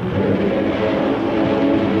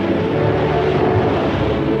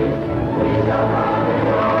 We shall have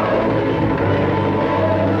rejoicing.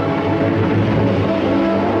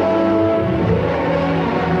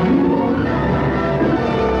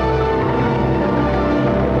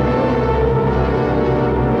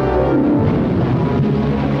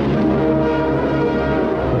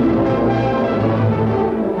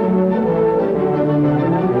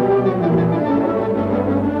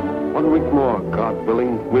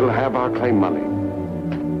 We'll have our claim money.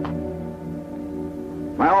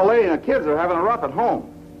 My old lady and the kids are having a rough at home.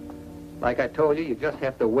 Like I told you, you just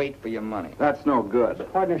have to wait for your money. That's no good.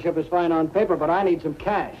 Partnership is fine on paper, but I need some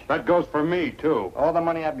cash. That goes for me, too. All the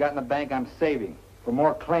money I've got in the bank, I'm saving for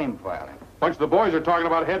more claim filing. Bunch of the boys are talking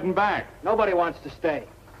about heading back. Nobody wants to stay.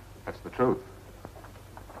 That's the truth.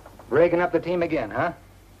 Breaking up the team again, huh?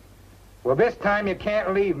 Well, this time you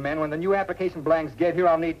can't leave, men. When the new application blanks get here,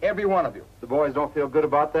 I'll need every one of you. The boys don't feel good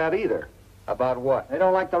about that either. About what? They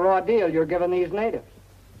don't like the raw deal you're giving these natives.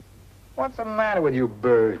 What's the matter with you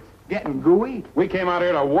birds? Getting gooey? We came out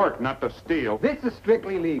here to work, not to steal. This is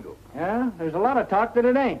strictly legal. Yeah? There's a lot of talk that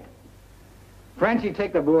it ain't. Frenchie,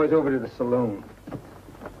 take the boys over to the saloon.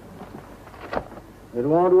 It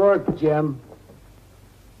won't work, Jim.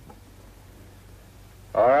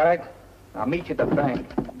 All right. I'll meet you at the bank.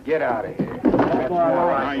 Get out of here. That's all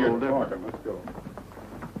right. Now you're talking. Let's go.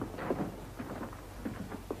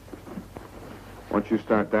 Once you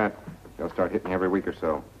start that, they'll start hitting you every week or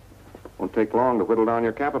so. Won't take long to whittle down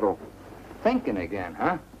your capital. Thinking again,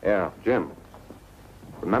 huh? Yeah, Jim.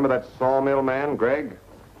 Remember that sawmill man, Greg?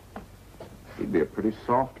 He'd be a pretty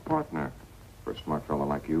soft partner for a smart fellow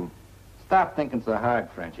like you. Stop thinking so hard,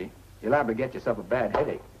 Frenchie. You're liable to get yourself a bad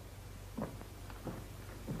headache.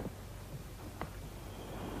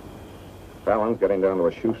 Fallon's getting down to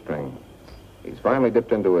a shoestring. He's finally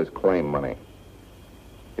dipped into his claim money.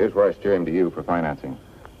 Here's where I steer him to you for financing.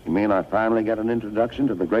 You mean I finally get an introduction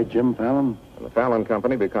to the great Jim Fallon? And the Fallon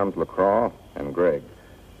Company becomes LaCroix and Gregg.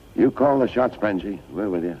 You call the shots, Frenchie. We're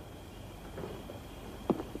with you.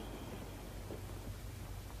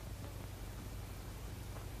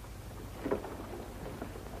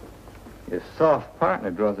 Your soft partner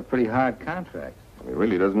draws a pretty hard contract. He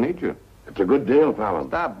really doesn't need you. It's a good deal, Fallon.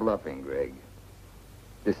 Stop bluffing, Greg.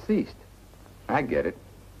 Deceased. I get it.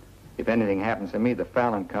 If anything happens to me, the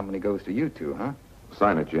Fallon Company goes to you two, huh?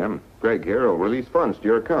 Sign it, Jim. Gregg here will release funds to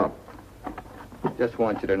your account. Just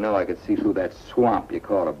want you to know I could see through that swamp you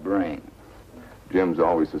call a brain. Jim's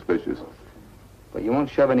always suspicious. But you won't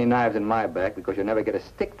shove any knives in my back because you'll never get a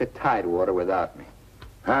stick to Tidewater without me.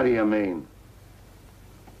 How do you mean?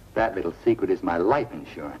 That little secret is my life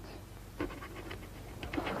insurance.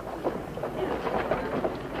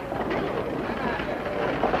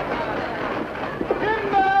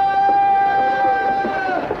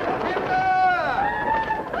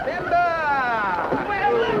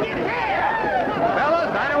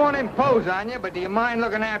 impose on you, but do you mind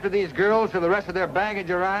looking after these girls till the rest of their baggage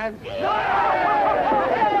arrives? Are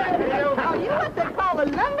you what they call a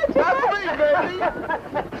lumberjack? That's me,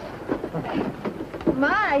 baby.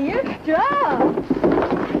 My, you're strong.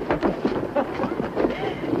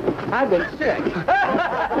 I've been sick.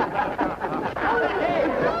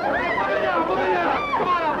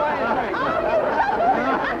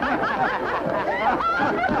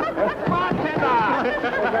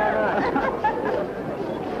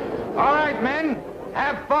 All right, men,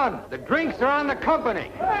 have fun. The drinks are on the company.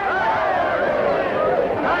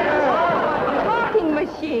 Talking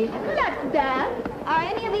machine. Let's dance. Are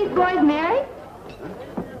any of these boys married?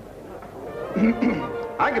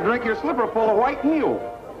 I could drink your slipper full of white mule.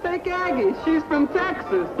 Take Aggie. She's from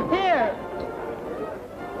Texas. Here.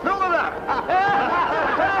 Fill it up.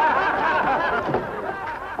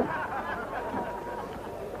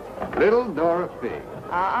 Little Dorothy.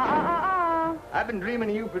 I've been dreaming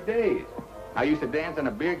of you for days. I used to dance on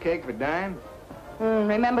a beer cake for dimes.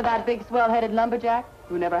 Remember that big swell-headed lumberjack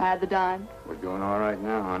who never had the dime? We're doing all right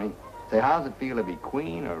now, honey. Say, how's it feel to be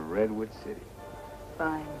queen of Redwood City?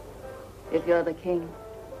 Fine. If you're the king.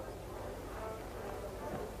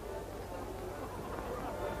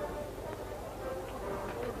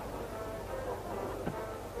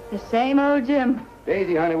 The same old Jim.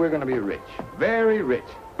 Daisy, honey, we're going to be rich. Very rich.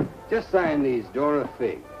 Just sign these, Dora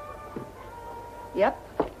Fig. Yep.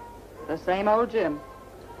 The same old Jim.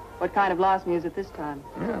 What kind of lost music this time?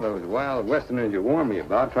 Yeah, those wild Westerners you warned me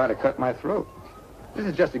about try to cut my throat. This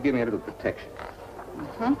is just to give me a little protection.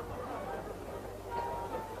 Mm-hmm.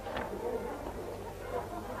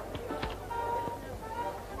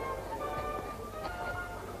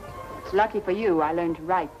 It's lucky for you I learned to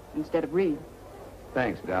write instead of read.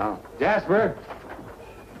 Thanks, Doll. Jasper,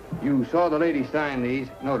 you saw the lady sign these.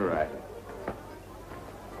 Notarize it.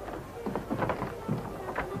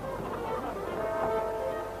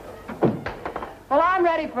 Well, I'm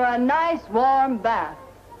ready for a nice warm bath.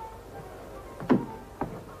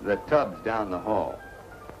 The tub's down the hall.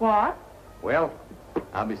 What? Well,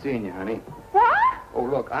 I'll be seeing you, honey. What? Oh,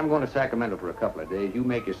 look, I'm going to Sacramento for a couple of days. You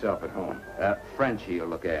make yourself at home. Frenchie will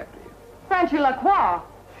look after you. Frenchy Lacroix.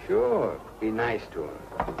 Sure. Be nice to him.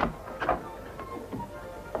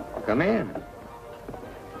 Come in.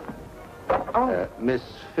 Oh. Miss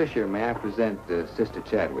Fisher, may I present Sister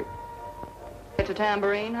Chadwick? Get your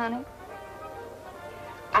tambourine, honey?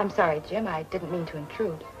 I'm sorry, Jim. I didn't mean to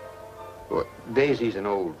intrude. Well, Daisy's an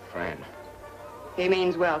old friend. He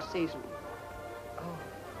means well seasoned.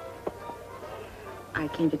 I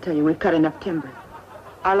came to tell you we've cut enough timber.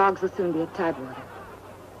 Our logs will soon be at tidewater.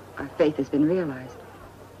 Our faith has been realized.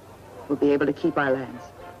 We'll be able to keep our lands.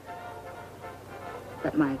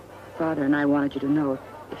 But my father and I wanted you to know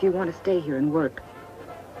if you want to stay here and work,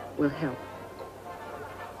 we'll help.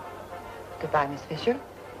 Goodbye, Miss Fisher.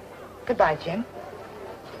 Goodbye, Jim.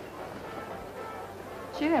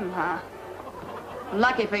 Jim, huh?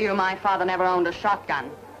 Lucky for you, my father never owned a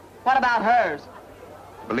shotgun. What about hers?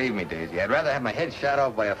 Believe me, Daisy, I'd rather have my head shot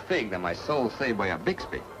off by a fig than my soul saved by a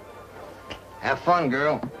Bixby. Have fun,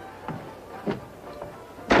 girl.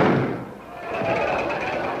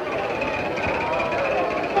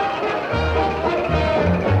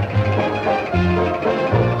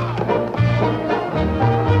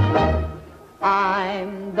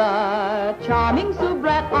 I'm the charming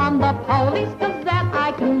soubrette on the Police Gazette.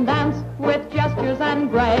 I can dance with gestures and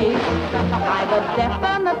grace. I've a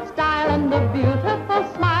definite style and a beautiful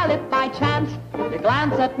smile. If by chance you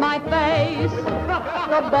glance at my face,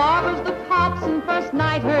 the barbers, the cops, and first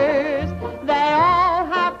nighters, they all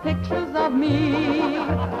have pictures of me.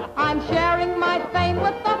 I'm sharing my fame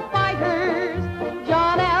with the fighters,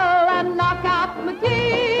 John L. and Knockout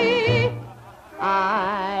McGee.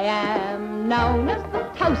 I am known as the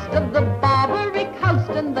toast of the Barbary Coast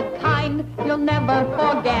and the kind you'll never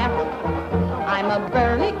forget. I'm a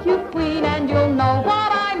burly cute queen and you'll know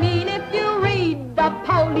what I mean if you read the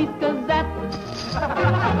Police Gazette.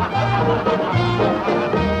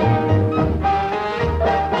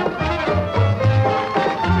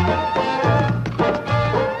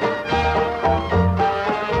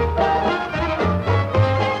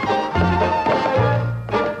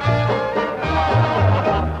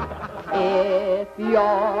 If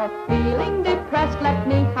you're feeling depressed, let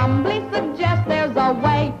me humbly suggest there's a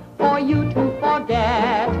way for you to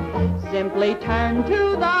forget. Simply turn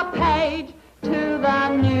to the page, to the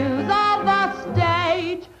news of the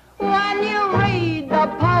stage, when you read the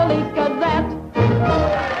Police Gazette.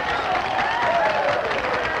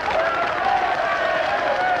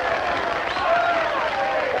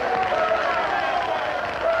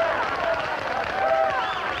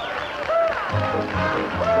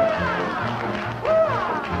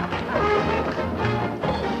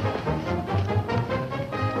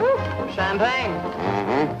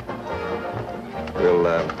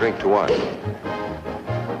 drink to what? We've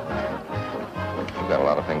got a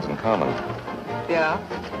lot of things in common. Yeah?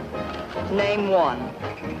 Name one.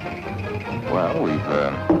 Well, we've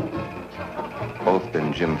both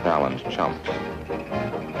been Jim Fallon's chumps.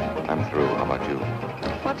 I'm through. How about you?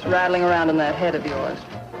 What's rattling around in that head of yours?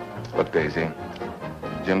 Look, Daisy,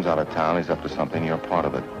 Jim's out of town. He's up to something. You're part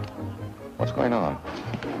of it. What's going on?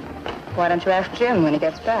 Why don't you ask Jim when he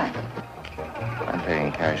gets back? I'm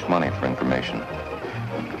paying cash money for information.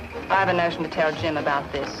 I have a notion to tell Jim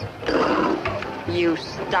about this. You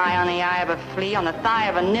sty on the eye of a flea, on the thigh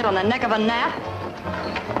of a nit, on the neck of a gnat.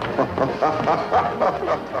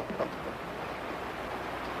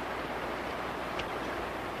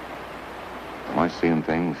 Am I seeing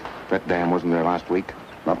things? That dam wasn't there last week?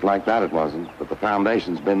 Not like that it wasn't, but the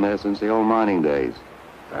foundation's been there since the old mining days.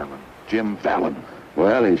 Fallon. Jim Fallon.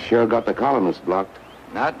 Well, he's sure got the colonists blocked.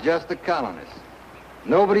 Not just the colonists.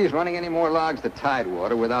 Nobody's running any more logs to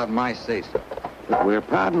Tidewater without my say-so. But we're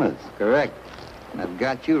partners. Correct. And I've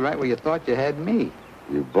got you right where you thought you had me.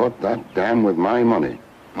 You bought that dam with my money.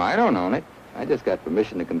 I don't own it. I just got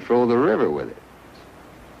permission to control the river with it.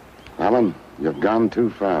 Alan, you've gone too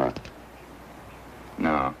far.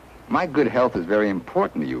 No. My good health is very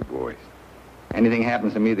important to you boys. Anything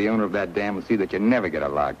happens to me, the owner of that dam will see that you never get a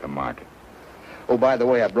log to market. Oh, by the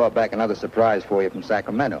way, I brought back another surprise for you from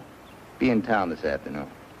Sacramento. Be in town this afternoon.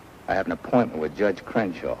 I have an appointment with Judge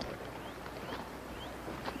Crenshaw.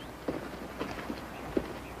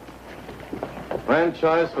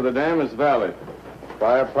 Franchise for the dam is valid.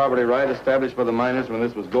 Prior property right established by the miners when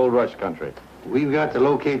this was gold rush country. We've got to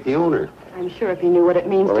locate the owner. I'm sure if he knew what it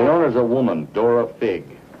means Well, the owner's a woman, Dora Fig.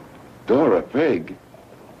 Dora Fig?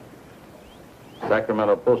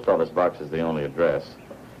 Sacramento post office box is the only address.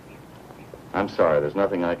 I'm sorry, there's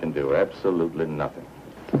nothing I can do. Absolutely nothing.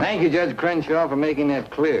 Thank you, Judge Crenshaw, for making that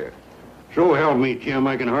clear. So help me, Jim.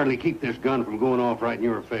 I can hardly keep this gun from going off right in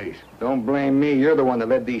your face. Don't blame me. You're the one that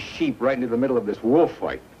led these sheep right into the middle of this wolf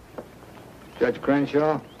fight. Judge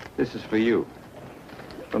Crenshaw, this is for you.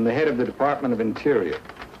 From the head of the Department of Interior.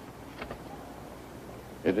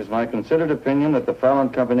 It is my considered opinion that the Fallon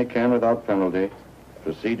Company can, without penalty,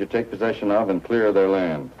 proceed to take possession of and clear their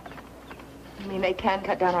land. You mean they can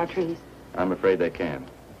cut down our trees? I'm afraid they can.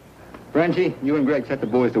 Frenchie, you and Greg set the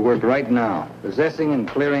boys to work right now, possessing and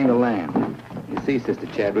clearing the land. You see, Sister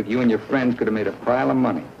Chadwick, you and your friends could have made a pile of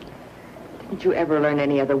money. Did you ever learn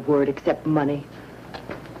any other word except money?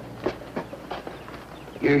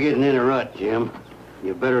 You're getting in a rut, Jim.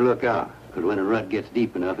 You better look out, because when a rut gets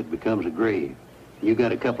deep enough, it becomes a grave. You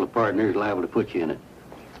got a couple of partners liable to put you in it.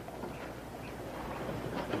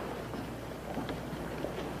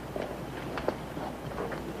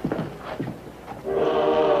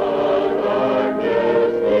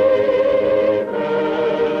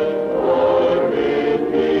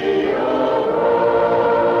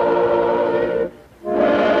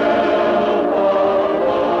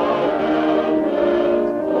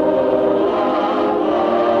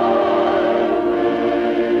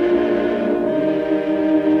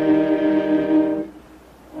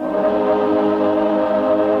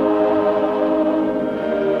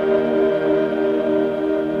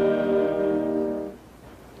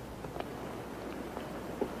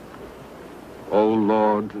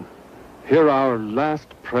 Hear our last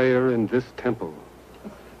prayer in this temple.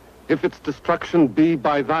 If its destruction be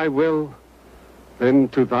by thy will, then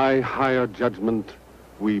to thy higher judgment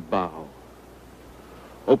we bow.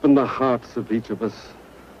 Open the hearts of each of us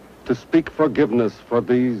to speak forgiveness for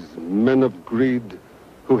these men of greed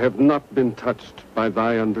who have not been touched by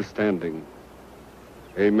thy understanding.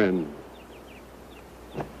 Amen.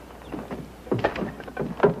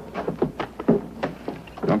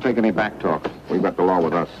 Don't take any back talk. We've got the law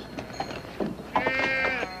with us.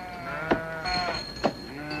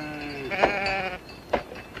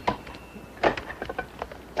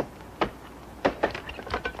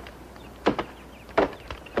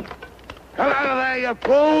 Come out of there, you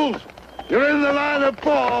fools! You're in the line of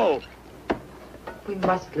fall! We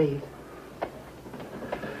must leave.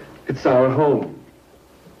 It's our home.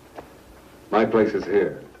 My place is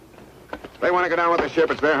here. They want to go down with the ship.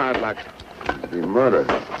 It's their hard luck. Be murdered.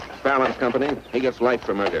 Fallon's company. He gets life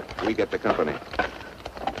for murder. We get the company.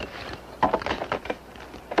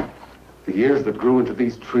 The years that grew into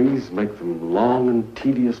these trees make them long and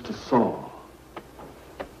tedious to saw.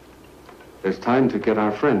 There's time to get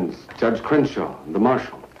our friends, Judge Crenshaw and the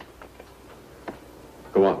marshal.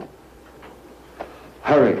 Go on.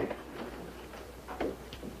 Hurry.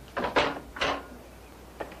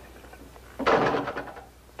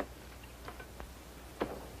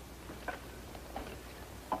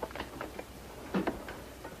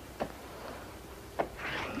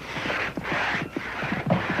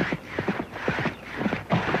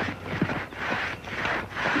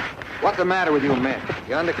 What's the matter with you men?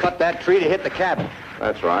 You undercut that tree to hit the cabin.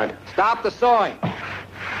 That's right. Stop the sawing.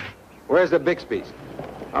 Where's the Bixby's?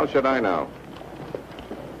 How should I know?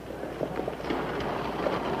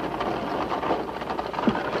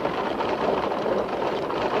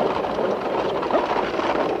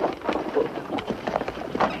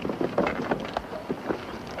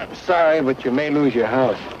 I'm sorry, but you may lose your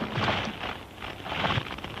house.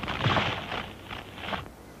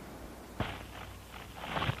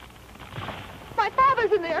 My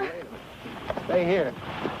father's in there. Stay here.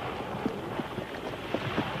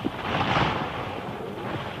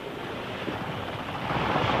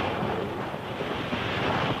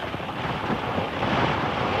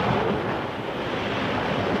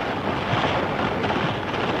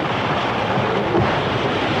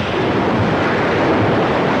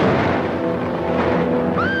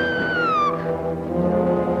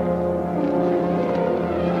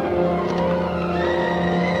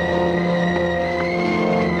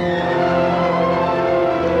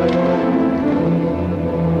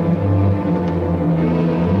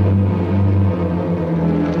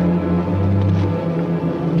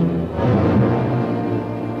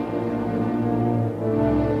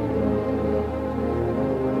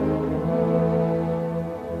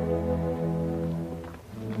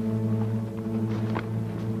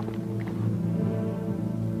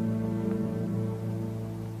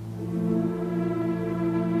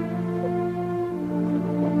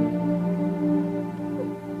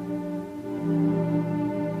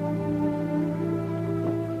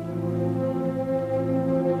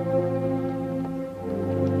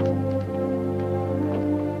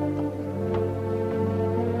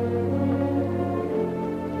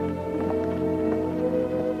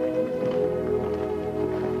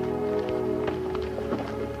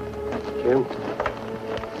 Jim,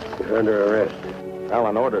 you're under arrest.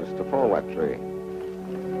 Fallon ordered us to pull that tree.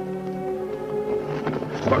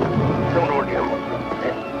 Don't hold him.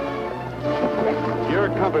 Your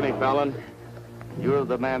company, Fallon. You're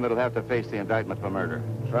the man that'll have to face the indictment for murder.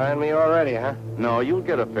 Trying me already, huh? No, you'll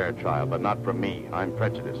get a fair trial, but not from me. I'm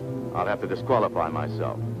prejudiced. I'll have to disqualify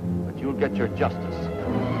myself. But you'll get your justice.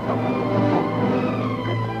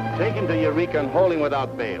 Take him to Eureka and hold him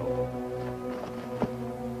without bail.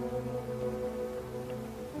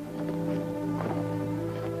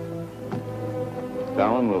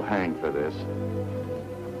 Fallon will hang for this.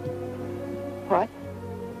 What?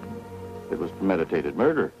 It was premeditated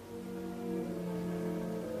murder.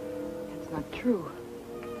 That's not true.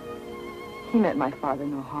 He meant my father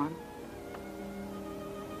no harm.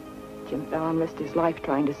 Jim Fallon risked his life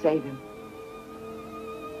trying to save him.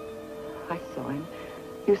 I saw him.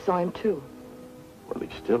 You saw him, too. Well,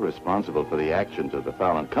 he's still responsible for the actions of the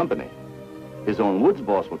Fallon Company. His own woods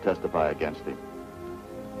boss will testify against him.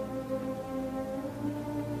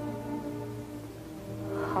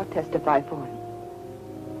 I'll testify for him.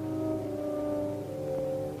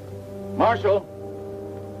 Marshal,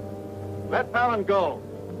 let Fallon go.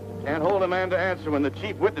 Can't hold a man to answer when the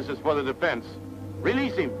chief witness is for the defense.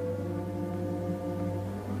 Release him.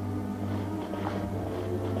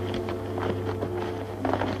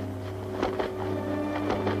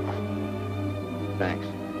 Thanks.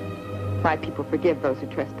 My people forgive those who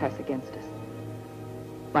trespass against us.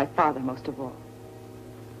 My father most of all.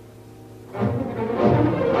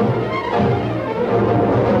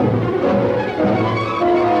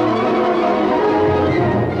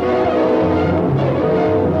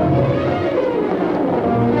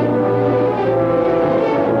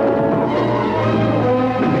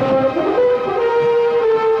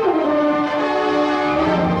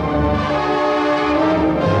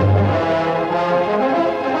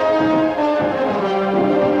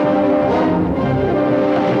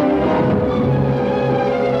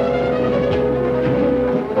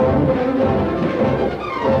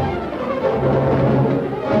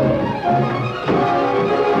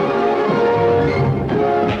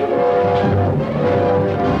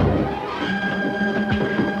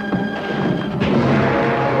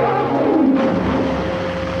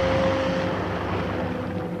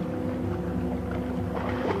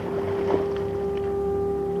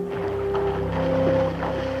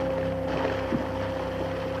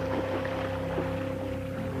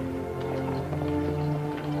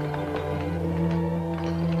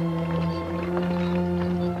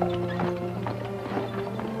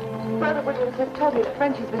 Told me that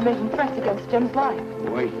Frenchie's been making threats against Jim's life.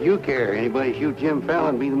 Why, you care. Anybody shoot Jim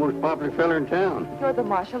Fallon, be the most popular fella in town. You're the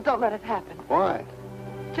marshal. Don't let it happen. Why?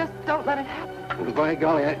 Just don't let it happen. Well, by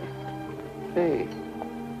golly, Hey,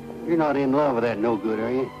 you're not in love with that no-good,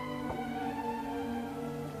 are you?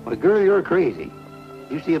 Well, girl, you're crazy.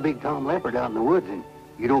 You see a big tom leopard out in the woods, and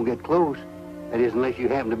You don't get close. That is, unless you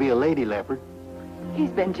happen to be a lady leopard.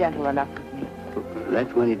 He's been gentle enough with me.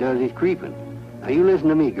 That's when he does his creeping. Now, you listen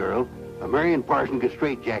to me, girl. A Marion Parson could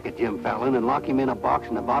straitjacket Jim Fallon and lock him in a box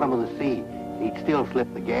in the bottom of the sea. He'd still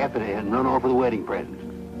slip the gaff and run off with the wedding presents.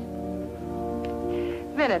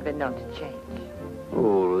 Men have been known to change.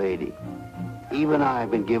 Oh, lady. Even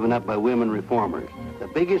I've been given up by women reformers. The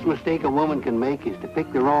biggest mistake a woman can make is to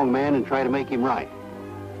pick the wrong man and try to make him right.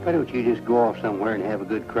 Why don't you just go off somewhere and have a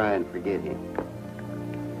good cry and forget him?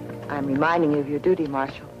 I'm reminding you of your duty,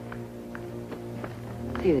 Marshal.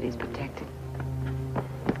 See that he's protected.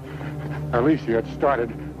 Alicia, it started.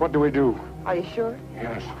 What do we do? Are you sure?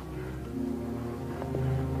 Yes.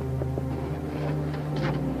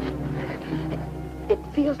 It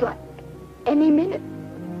feels like any minute.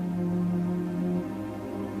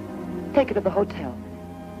 Take her to the hotel.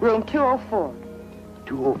 Room 204.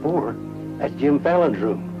 204? That's Jim Fallon's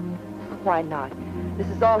room. Why not? This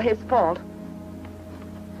is all his fault.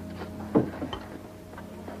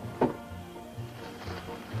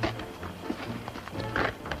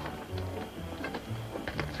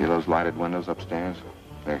 See those lighted windows upstairs?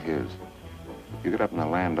 They're his. You get up in the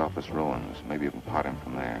land office ruins. Maybe you can pot him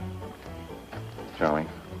from there. Charlie,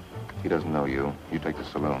 he doesn't know you. You take the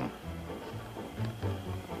saloon.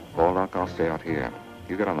 Baldock, I'll stay out here.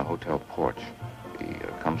 You get on the hotel porch. He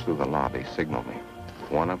comes through the lobby. Signal me.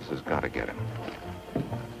 One of us has got to get him.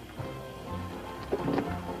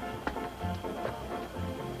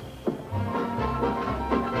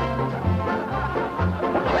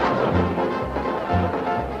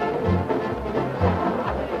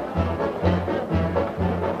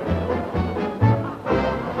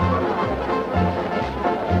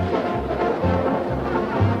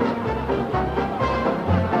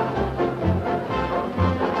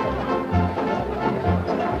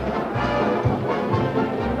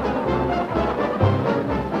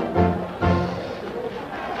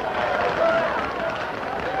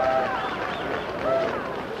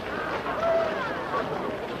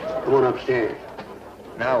 Come on upstairs.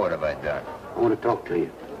 Now what have I done? I want to talk to you.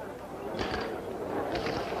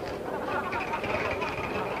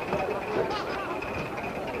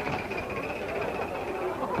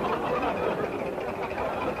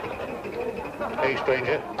 Hey,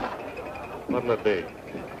 stranger. What'll it be?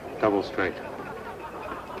 Double straight.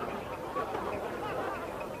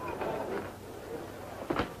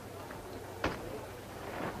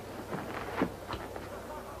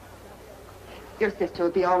 Your sister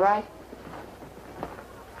will be all right.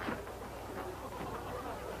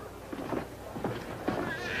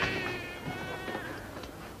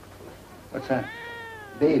 What's that?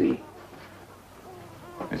 Baby.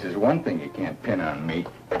 This is one thing you can't pin on me.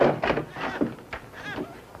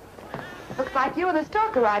 Looks like you and the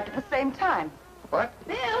stork arrived at the same time. What?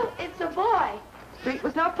 Bill, it's a boy. Street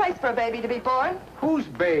was no place for a baby to be born. Whose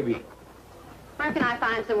baby? Where can I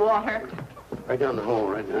find some water? Right down the hall,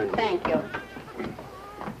 right behind you. Thank you.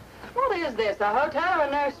 What is this, a hotel or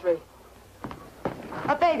a nursery?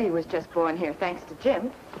 A baby was just born here, thanks to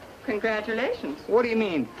Jim. Congratulations. What do you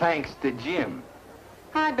mean, thanks to Jim?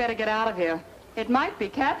 I'd better get out of here. It might be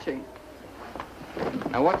catching.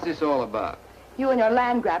 Now, what's this all about? You and your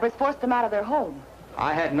land grabbers forced them out of their home.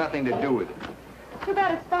 I had nothing to do with it. Too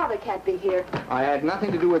bad its father can't be here. I had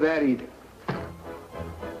nothing to do with that either.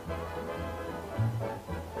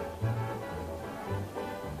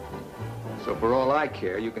 So for all I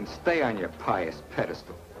care, you can stay on your pious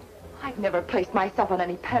pedestal. I've never placed myself on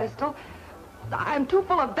any pedestal. I'm too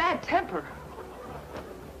full of bad temper.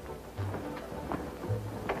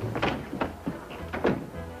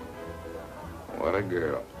 What a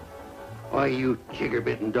girl. Why, you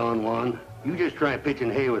chigger-bitten Don Juan. You just try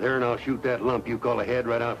pitching hay with her and I'll shoot that lump you call a head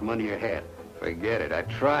right out from under your hat. Forget it. I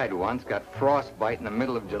tried once, got frostbite in the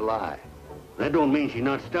middle of July. That don't mean she's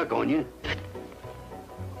not stuck on you.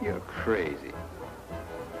 You're crazy.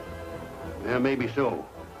 Yeah, maybe so.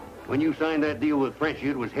 When you signed that deal with Frenchy,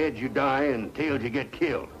 it was heads you die and tails you get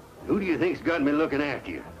killed. Who do you think's got me looking after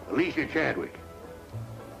you? Alicia Chadwick.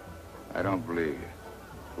 I don't believe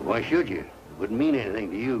you. Why should you? It wouldn't mean anything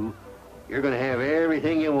to you. You're going to have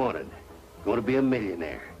everything you wanted. Going to be a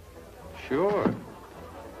millionaire. Sure.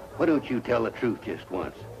 Why don't you tell the truth just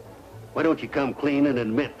once? Why don't you come clean and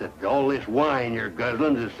admit that all this wine you're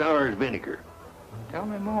guzzling's as sour as vinegar? Tell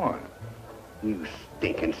me more. You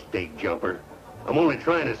stinking steak jumper. I'm only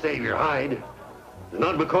trying to save your hide.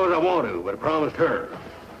 Not because I want to, but I promised her.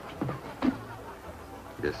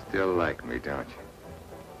 You still like me, don't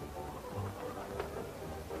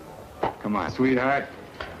you? Come on, sweetheart.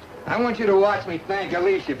 I want you to watch me thank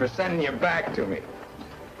Alicia for sending you back to me.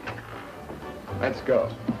 Let's go.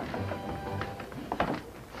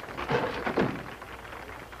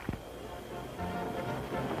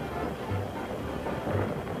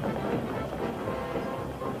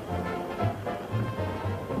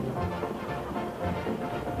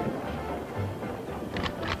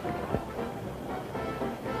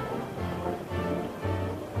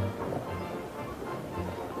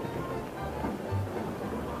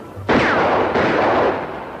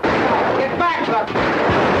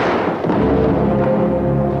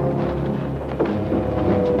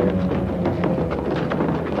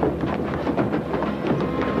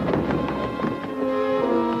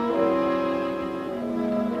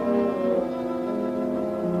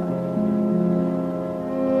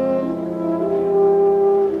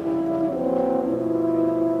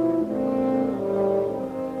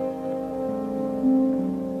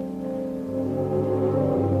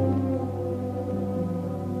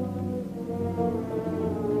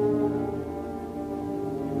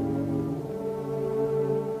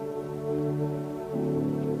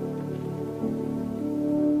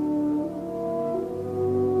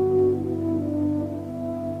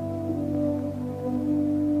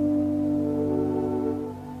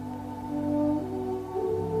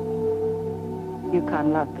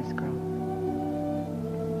 Yukon loved this girl.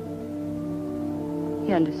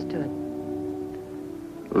 He understood.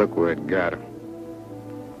 Look where it got him.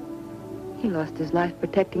 He lost his life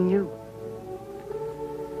protecting you.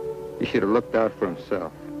 He should have looked out for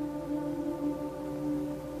himself.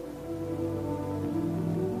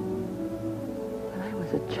 When I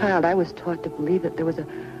was a child, I was taught to believe that there was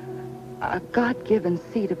a God-given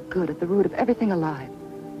seed of good at the root of everything alive.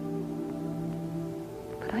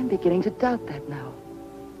 But I'm beginning to doubt that now.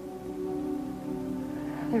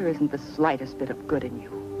 There isn't the slightest bit of good in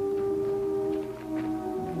you.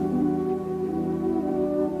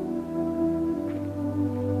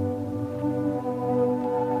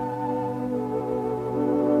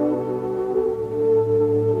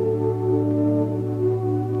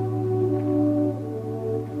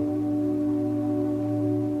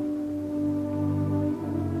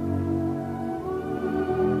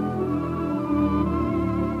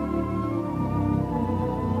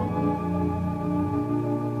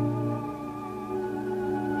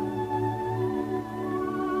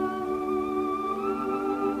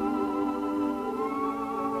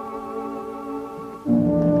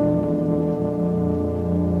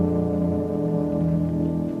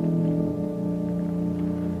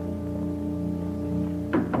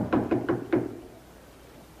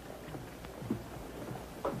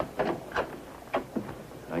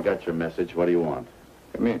 I got your message. What do you want?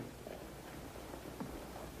 Come in.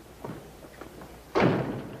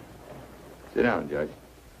 Sit down, Judge.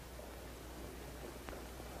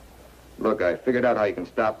 Look, I figured out how you can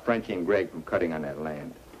stop Frenchie and Greg from cutting on that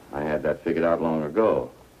land. I had that figured out long ago.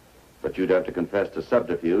 But you'd have to confess to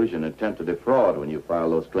subterfuge and attempt to defraud when you file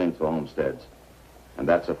those claims for homesteads. And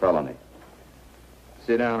that's a felony.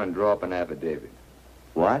 Sit down and draw up an affidavit.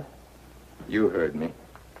 What? You heard me.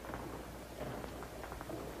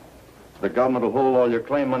 The government will hold all your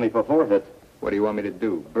claim money for forfeit. What do you want me to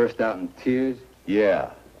do? Burst out in tears?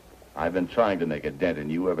 Yeah. I've been trying to make a dent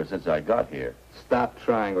in you ever since I got here. Stop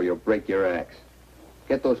trying or you'll break your axe.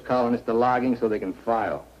 Get those colonists to logging so they can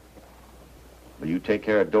file. Will you take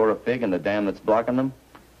care of Dora Fig and the dam that's blocking them?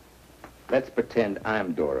 Let's pretend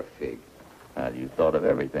I'm Dora Fig. You thought of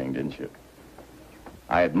everything, didn't you?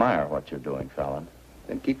 I admire what you're doing, Fallon.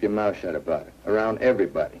 Then keep your mouth shut about it. Around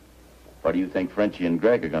everybody. What do you think Frenchie and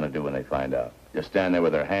Greg are going to do when they find out? Just stand there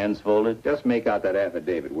with their hands folded? Just make out that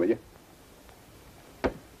affidavit, will you?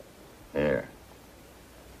 Here.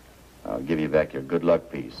 I'll give you back your good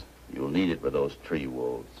luck piece. You'll need it with those tree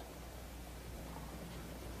wolves.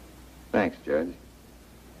 Thanks, Judge.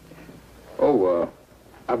 Oh,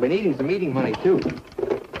 I've been eating some eating money, too.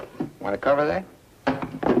 Want to cover that?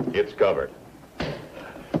 It's covered.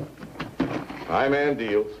 High man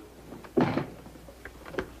deals.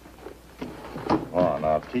 Oh, and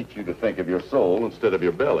I'll teach you to think of your soul instead of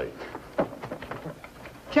your belly.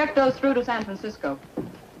 Check those through to San Francisco.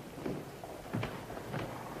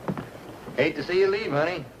 Hate to see you leave,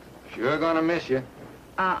 honey. Sure gonna miss you.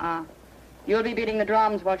 You'll be beating the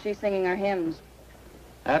drums while she's singing her hymns.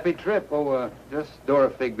 Happy trip. Oh, just Dora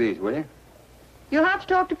Fig these, will you? You'll have to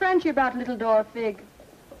talk to Frenchie about little Dora Fig.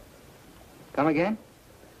 Come again?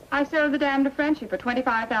 I sold the dam to Frenchie for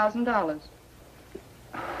 $25,000.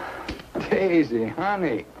 Daisy,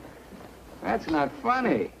 honey. That's not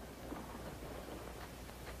funny.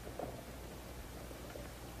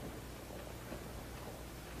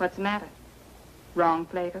 What's the matter? Wrong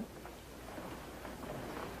flavor?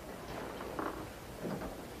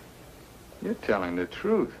 You're telling the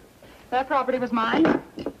truth. That property was mine.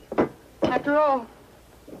 After all,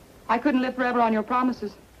 I couldn't live forever on your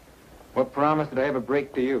promises. What promise did I ever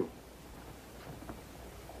break to you?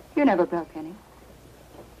 You never broke any.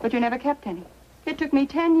 But you never kept any. It took me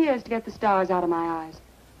 10 years to get the stars out of my eyes.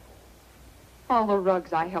 All the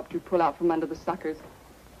rugs I helped you pull out from under the suckers.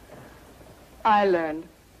 I learned.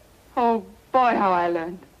 Oh, boy, how I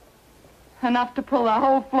learned. Enough to pull the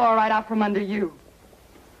whole floor right out from under you.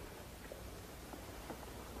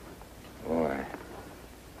 Boy,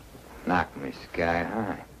 knocked me sky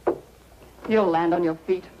high. You'll land on your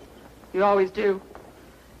feet. You always do.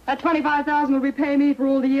 That $25,000 will repay me for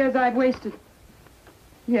all the years I've wasted.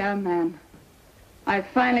 Yeah, man. I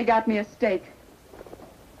finally got me a stake.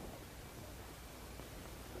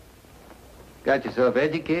 Got yourself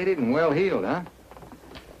educated and well-heeled, huh?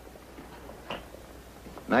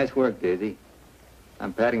 Nice work, Daisy.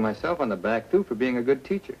 I'm patting myself on the back, too, for being a good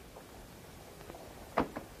teacher.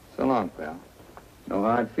 So long, pal. No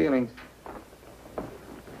hard feelings.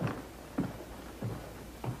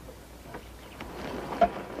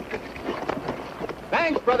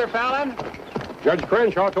 Thanks, Brother Fallon. Judge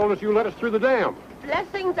Crenshaw told us you let us through the dam.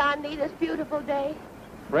 Blessings on thee this beautiful day.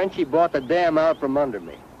 Frenchie bought the dam out from under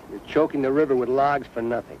me. You're choking the river with logs for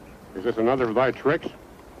nothing. Is this another of thy tricks?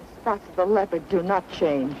 The spots of the leopard do not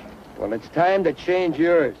change. Well, it's time to change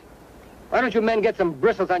yours. Why don't you men get some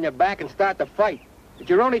bristles on your back and start the fight? It's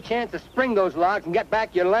your only chance to spring those logs and get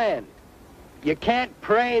back your land. You can't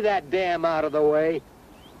pray that dam out of the way.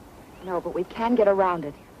 No, but we can get around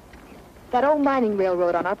it. That old mining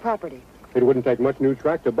railroad on our property. It wouldn't take much new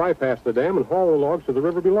track to bypass the dam and haul the logs to the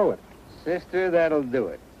river below it. Sister, that'll do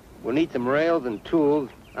it. We'll need some rails and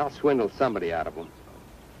tools. I'll swindle somebody out of them.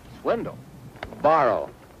 Swindle?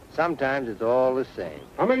 Borrow. Sometimes it's all the same.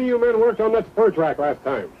 How many of you men worked on that spur track last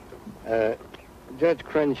time? Judge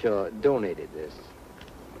Crenshaw donated this.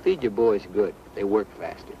 Feed your boys good. They work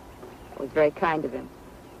faster. It was very kind of him.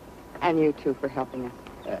 And you, too, for helping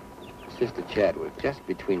us. Sister Chadwick, just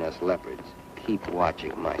between us leopards, keep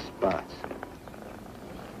watching my spots.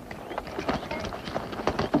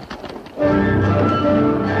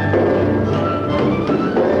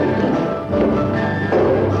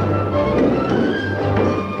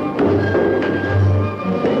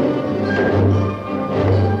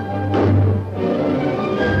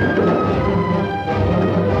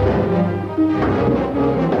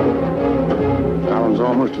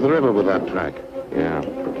 Almost to the river with that track. Yeah.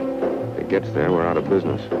 If it gets there, we're out of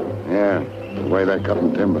business. Yeah, the way they're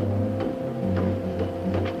cutting timber.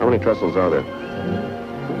 How many trestles are there?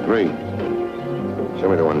 3. Show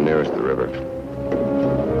me the one nearest the river.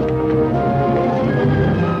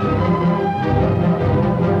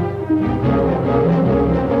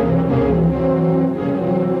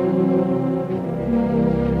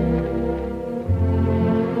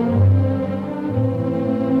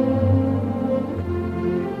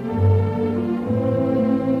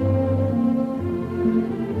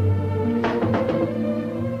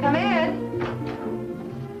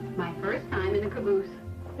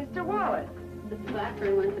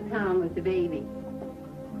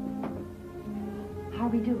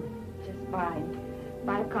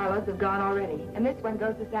 Have gone already, and this one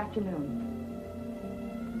goes this afternoon.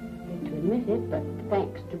 Hate to admit it, but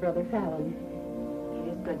thanks to Brother Fallon.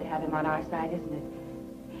 It is good to have him on our side, isn't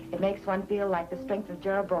it? It makes one feel like the strength of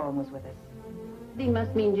Jeroboam was with us. Thee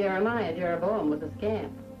must mean Jeremiah. Jeroboam was a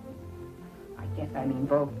scamp. I guess I mean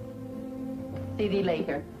both. See thee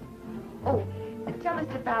later. Oh, tell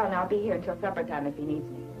Mr. Fallon I'll be here until supper time if he needs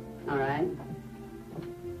me. All right.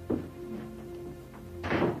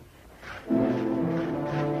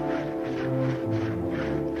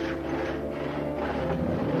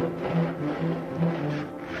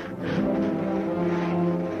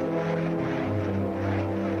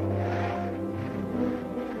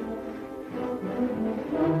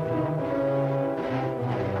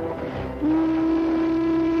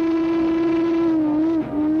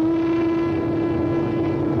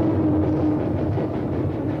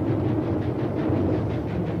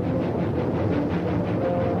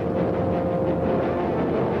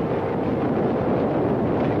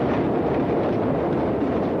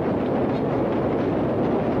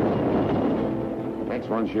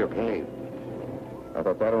 Sheer cave. I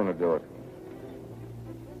thought that one would do it.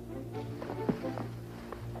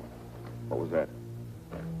 What was that?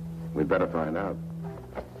 We'd better find out.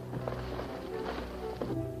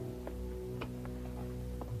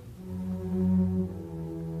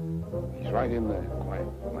 He's right in there.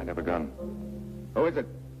 Quiet. Might have a gun. Who is it?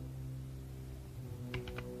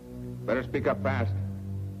 Better speak up fast.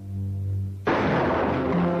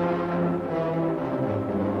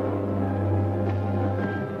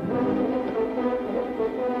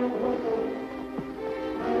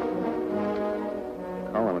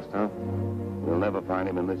 We'll never find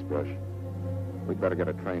him in this brush. We'd better get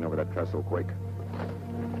a train over that trestle quick.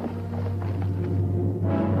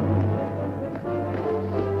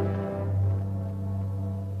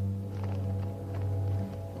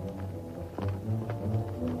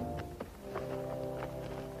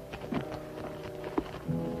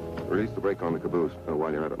 Release the brake on the caboose.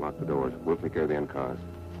 While you're at it, lock the doors. We'll take care of the end cars.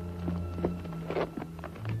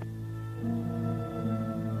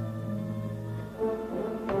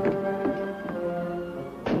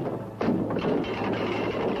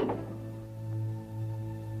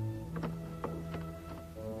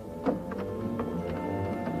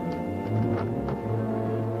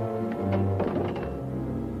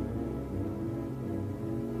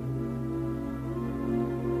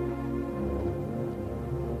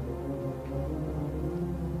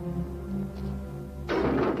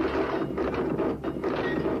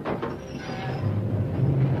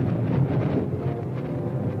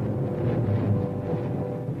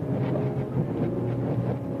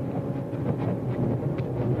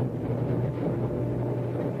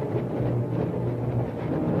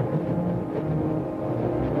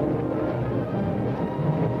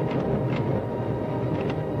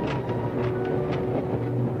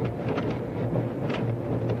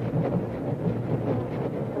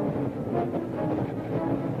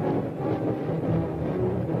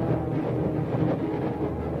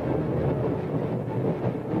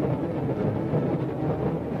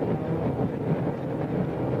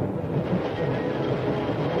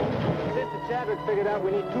 figured out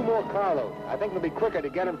we need 2 more carloads. I think it'll be quicker to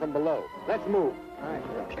get them from below. Let's move. All right.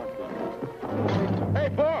 Hey,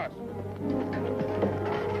 boss!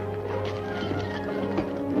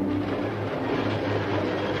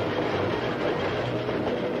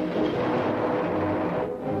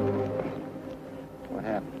 What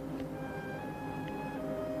happened?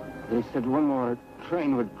 They said one more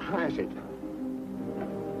train would crash it.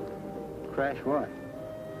 Crash what?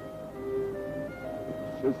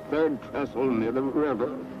 It's the 3rd trestle near the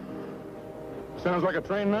river. Sounds like a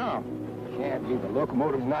train now. Can't be. The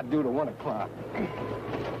locomotive's not due to 1 o'clock.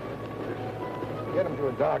 Get him to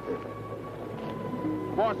a doctor.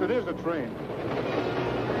 Boss, it is a train.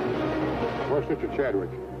 Where's Sister Chadwick?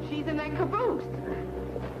 She's in that caboose.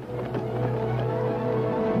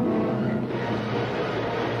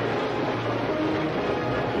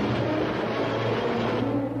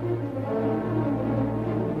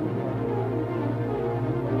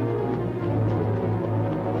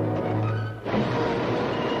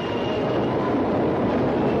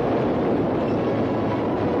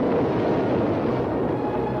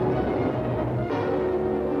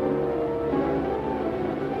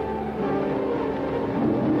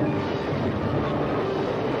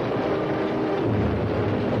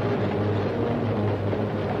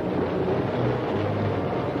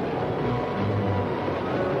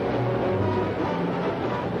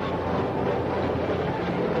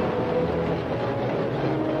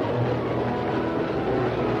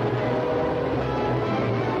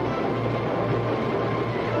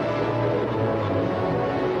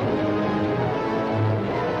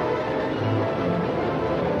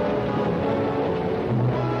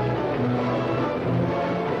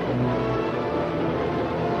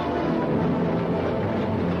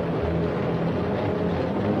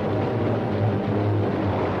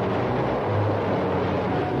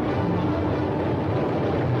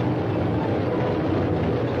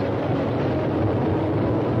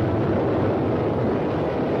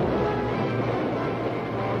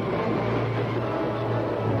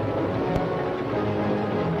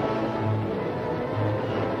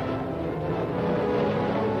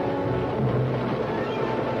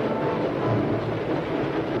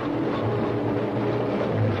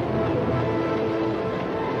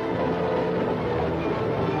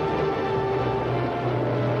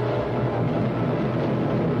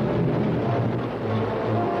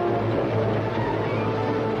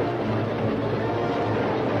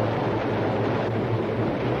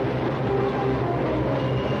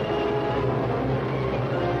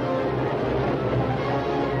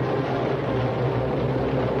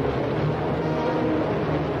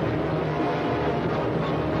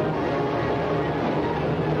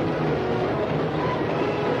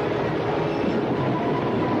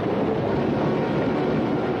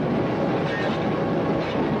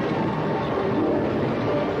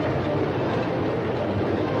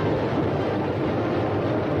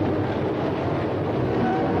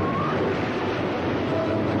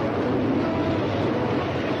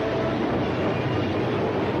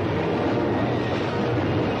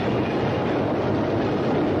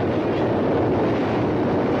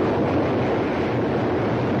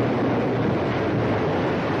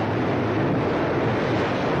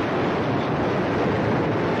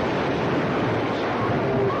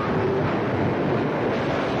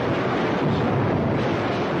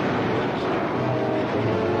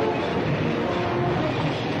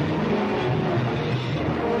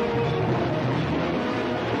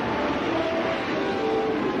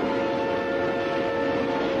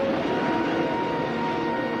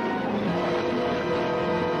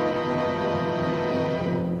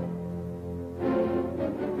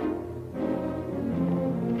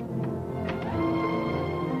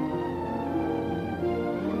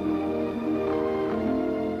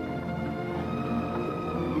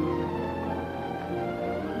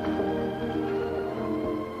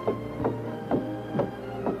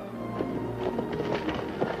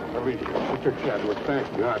 Mr. Chadwick,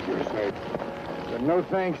 thank God you're safe. But no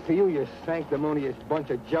thanks to you, you sanctimonious bunch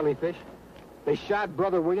of jellyfish. They shot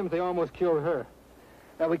Brother Williams, they almost killed her.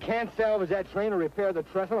 Now, we can't salvage that train or repair the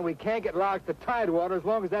trestle, and we can't get locked to Tidewater as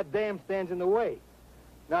long as that dam stands in the way.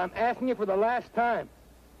 Now, I'm asking you for the last time.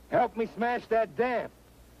 Help me smash that dam.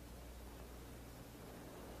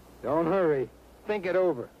 Don't hurry. Think it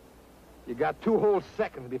over. You got 2 whole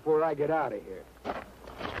seconds before I get out of here.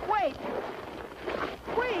 Wait!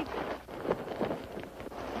 Wait!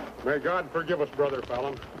 May God forgive us, Brother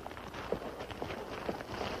Fallon.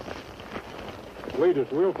 Lead us,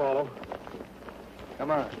 we'll follow.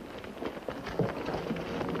 Come on.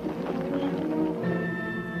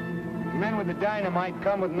 The men with the dynamite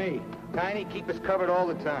come with me. Tiny, keep us covered all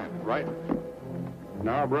the time. Right.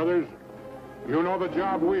 Now, brothers, you know the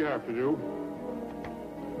job we have to do.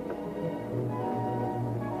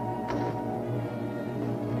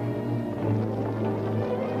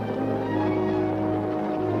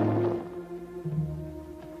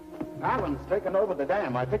 Allen's taken over the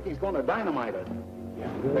dam. I think he's going to dynamite it.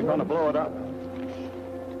 They're going to blow it up.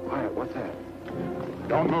 Quiet, what's that?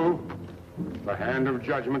 Don't move. The hand of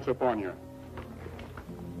judgment's upon you.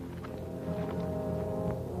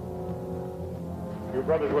 You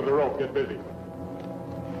brothers with the rope, get busy.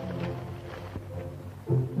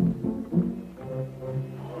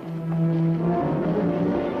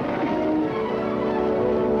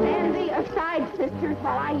 Stand thee aside, sisters,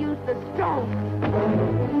 while I use the stone.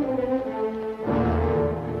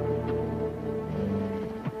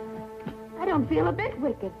 I don't feel a bit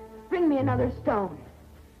wicked. Bring me another stone.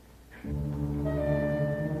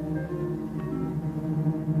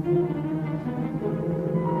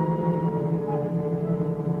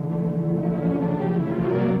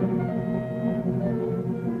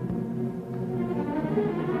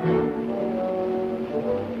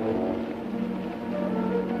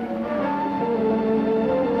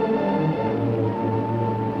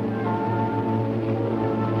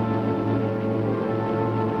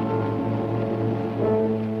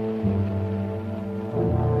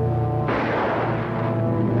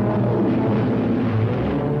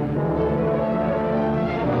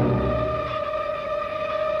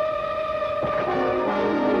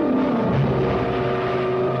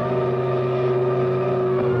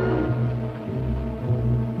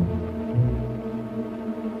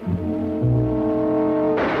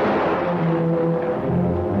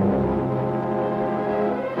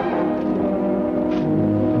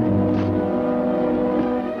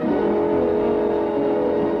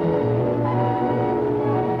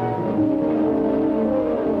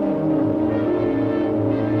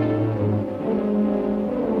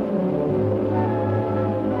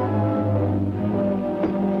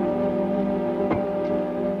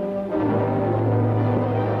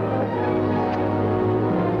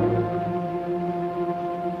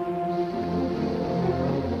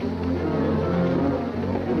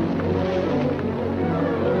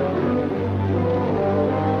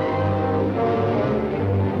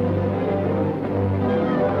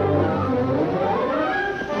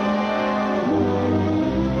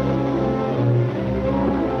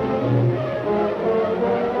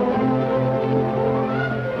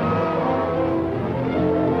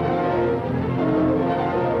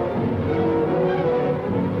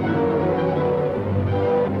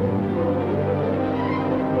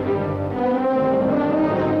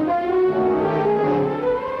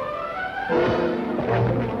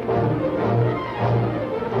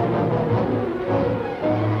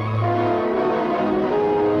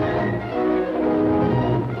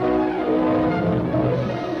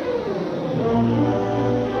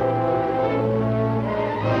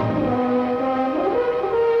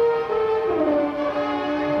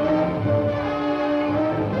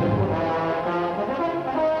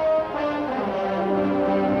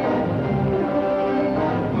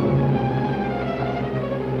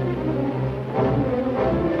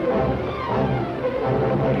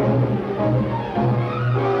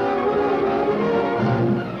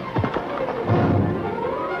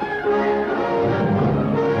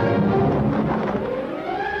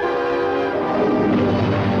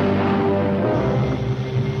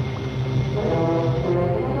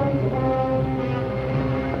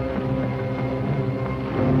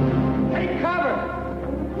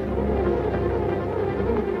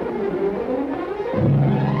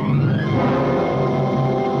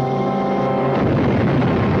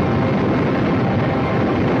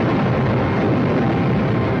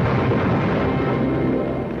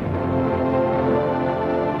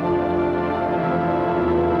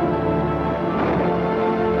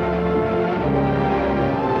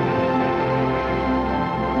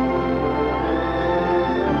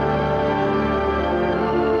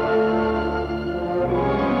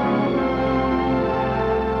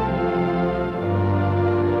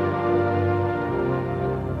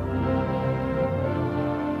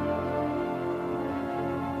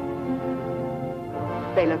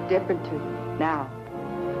 They look different to you now.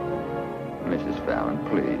 Mrs. Fallon,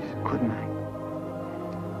 please. Good night.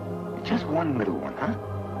 Just one little one, huh?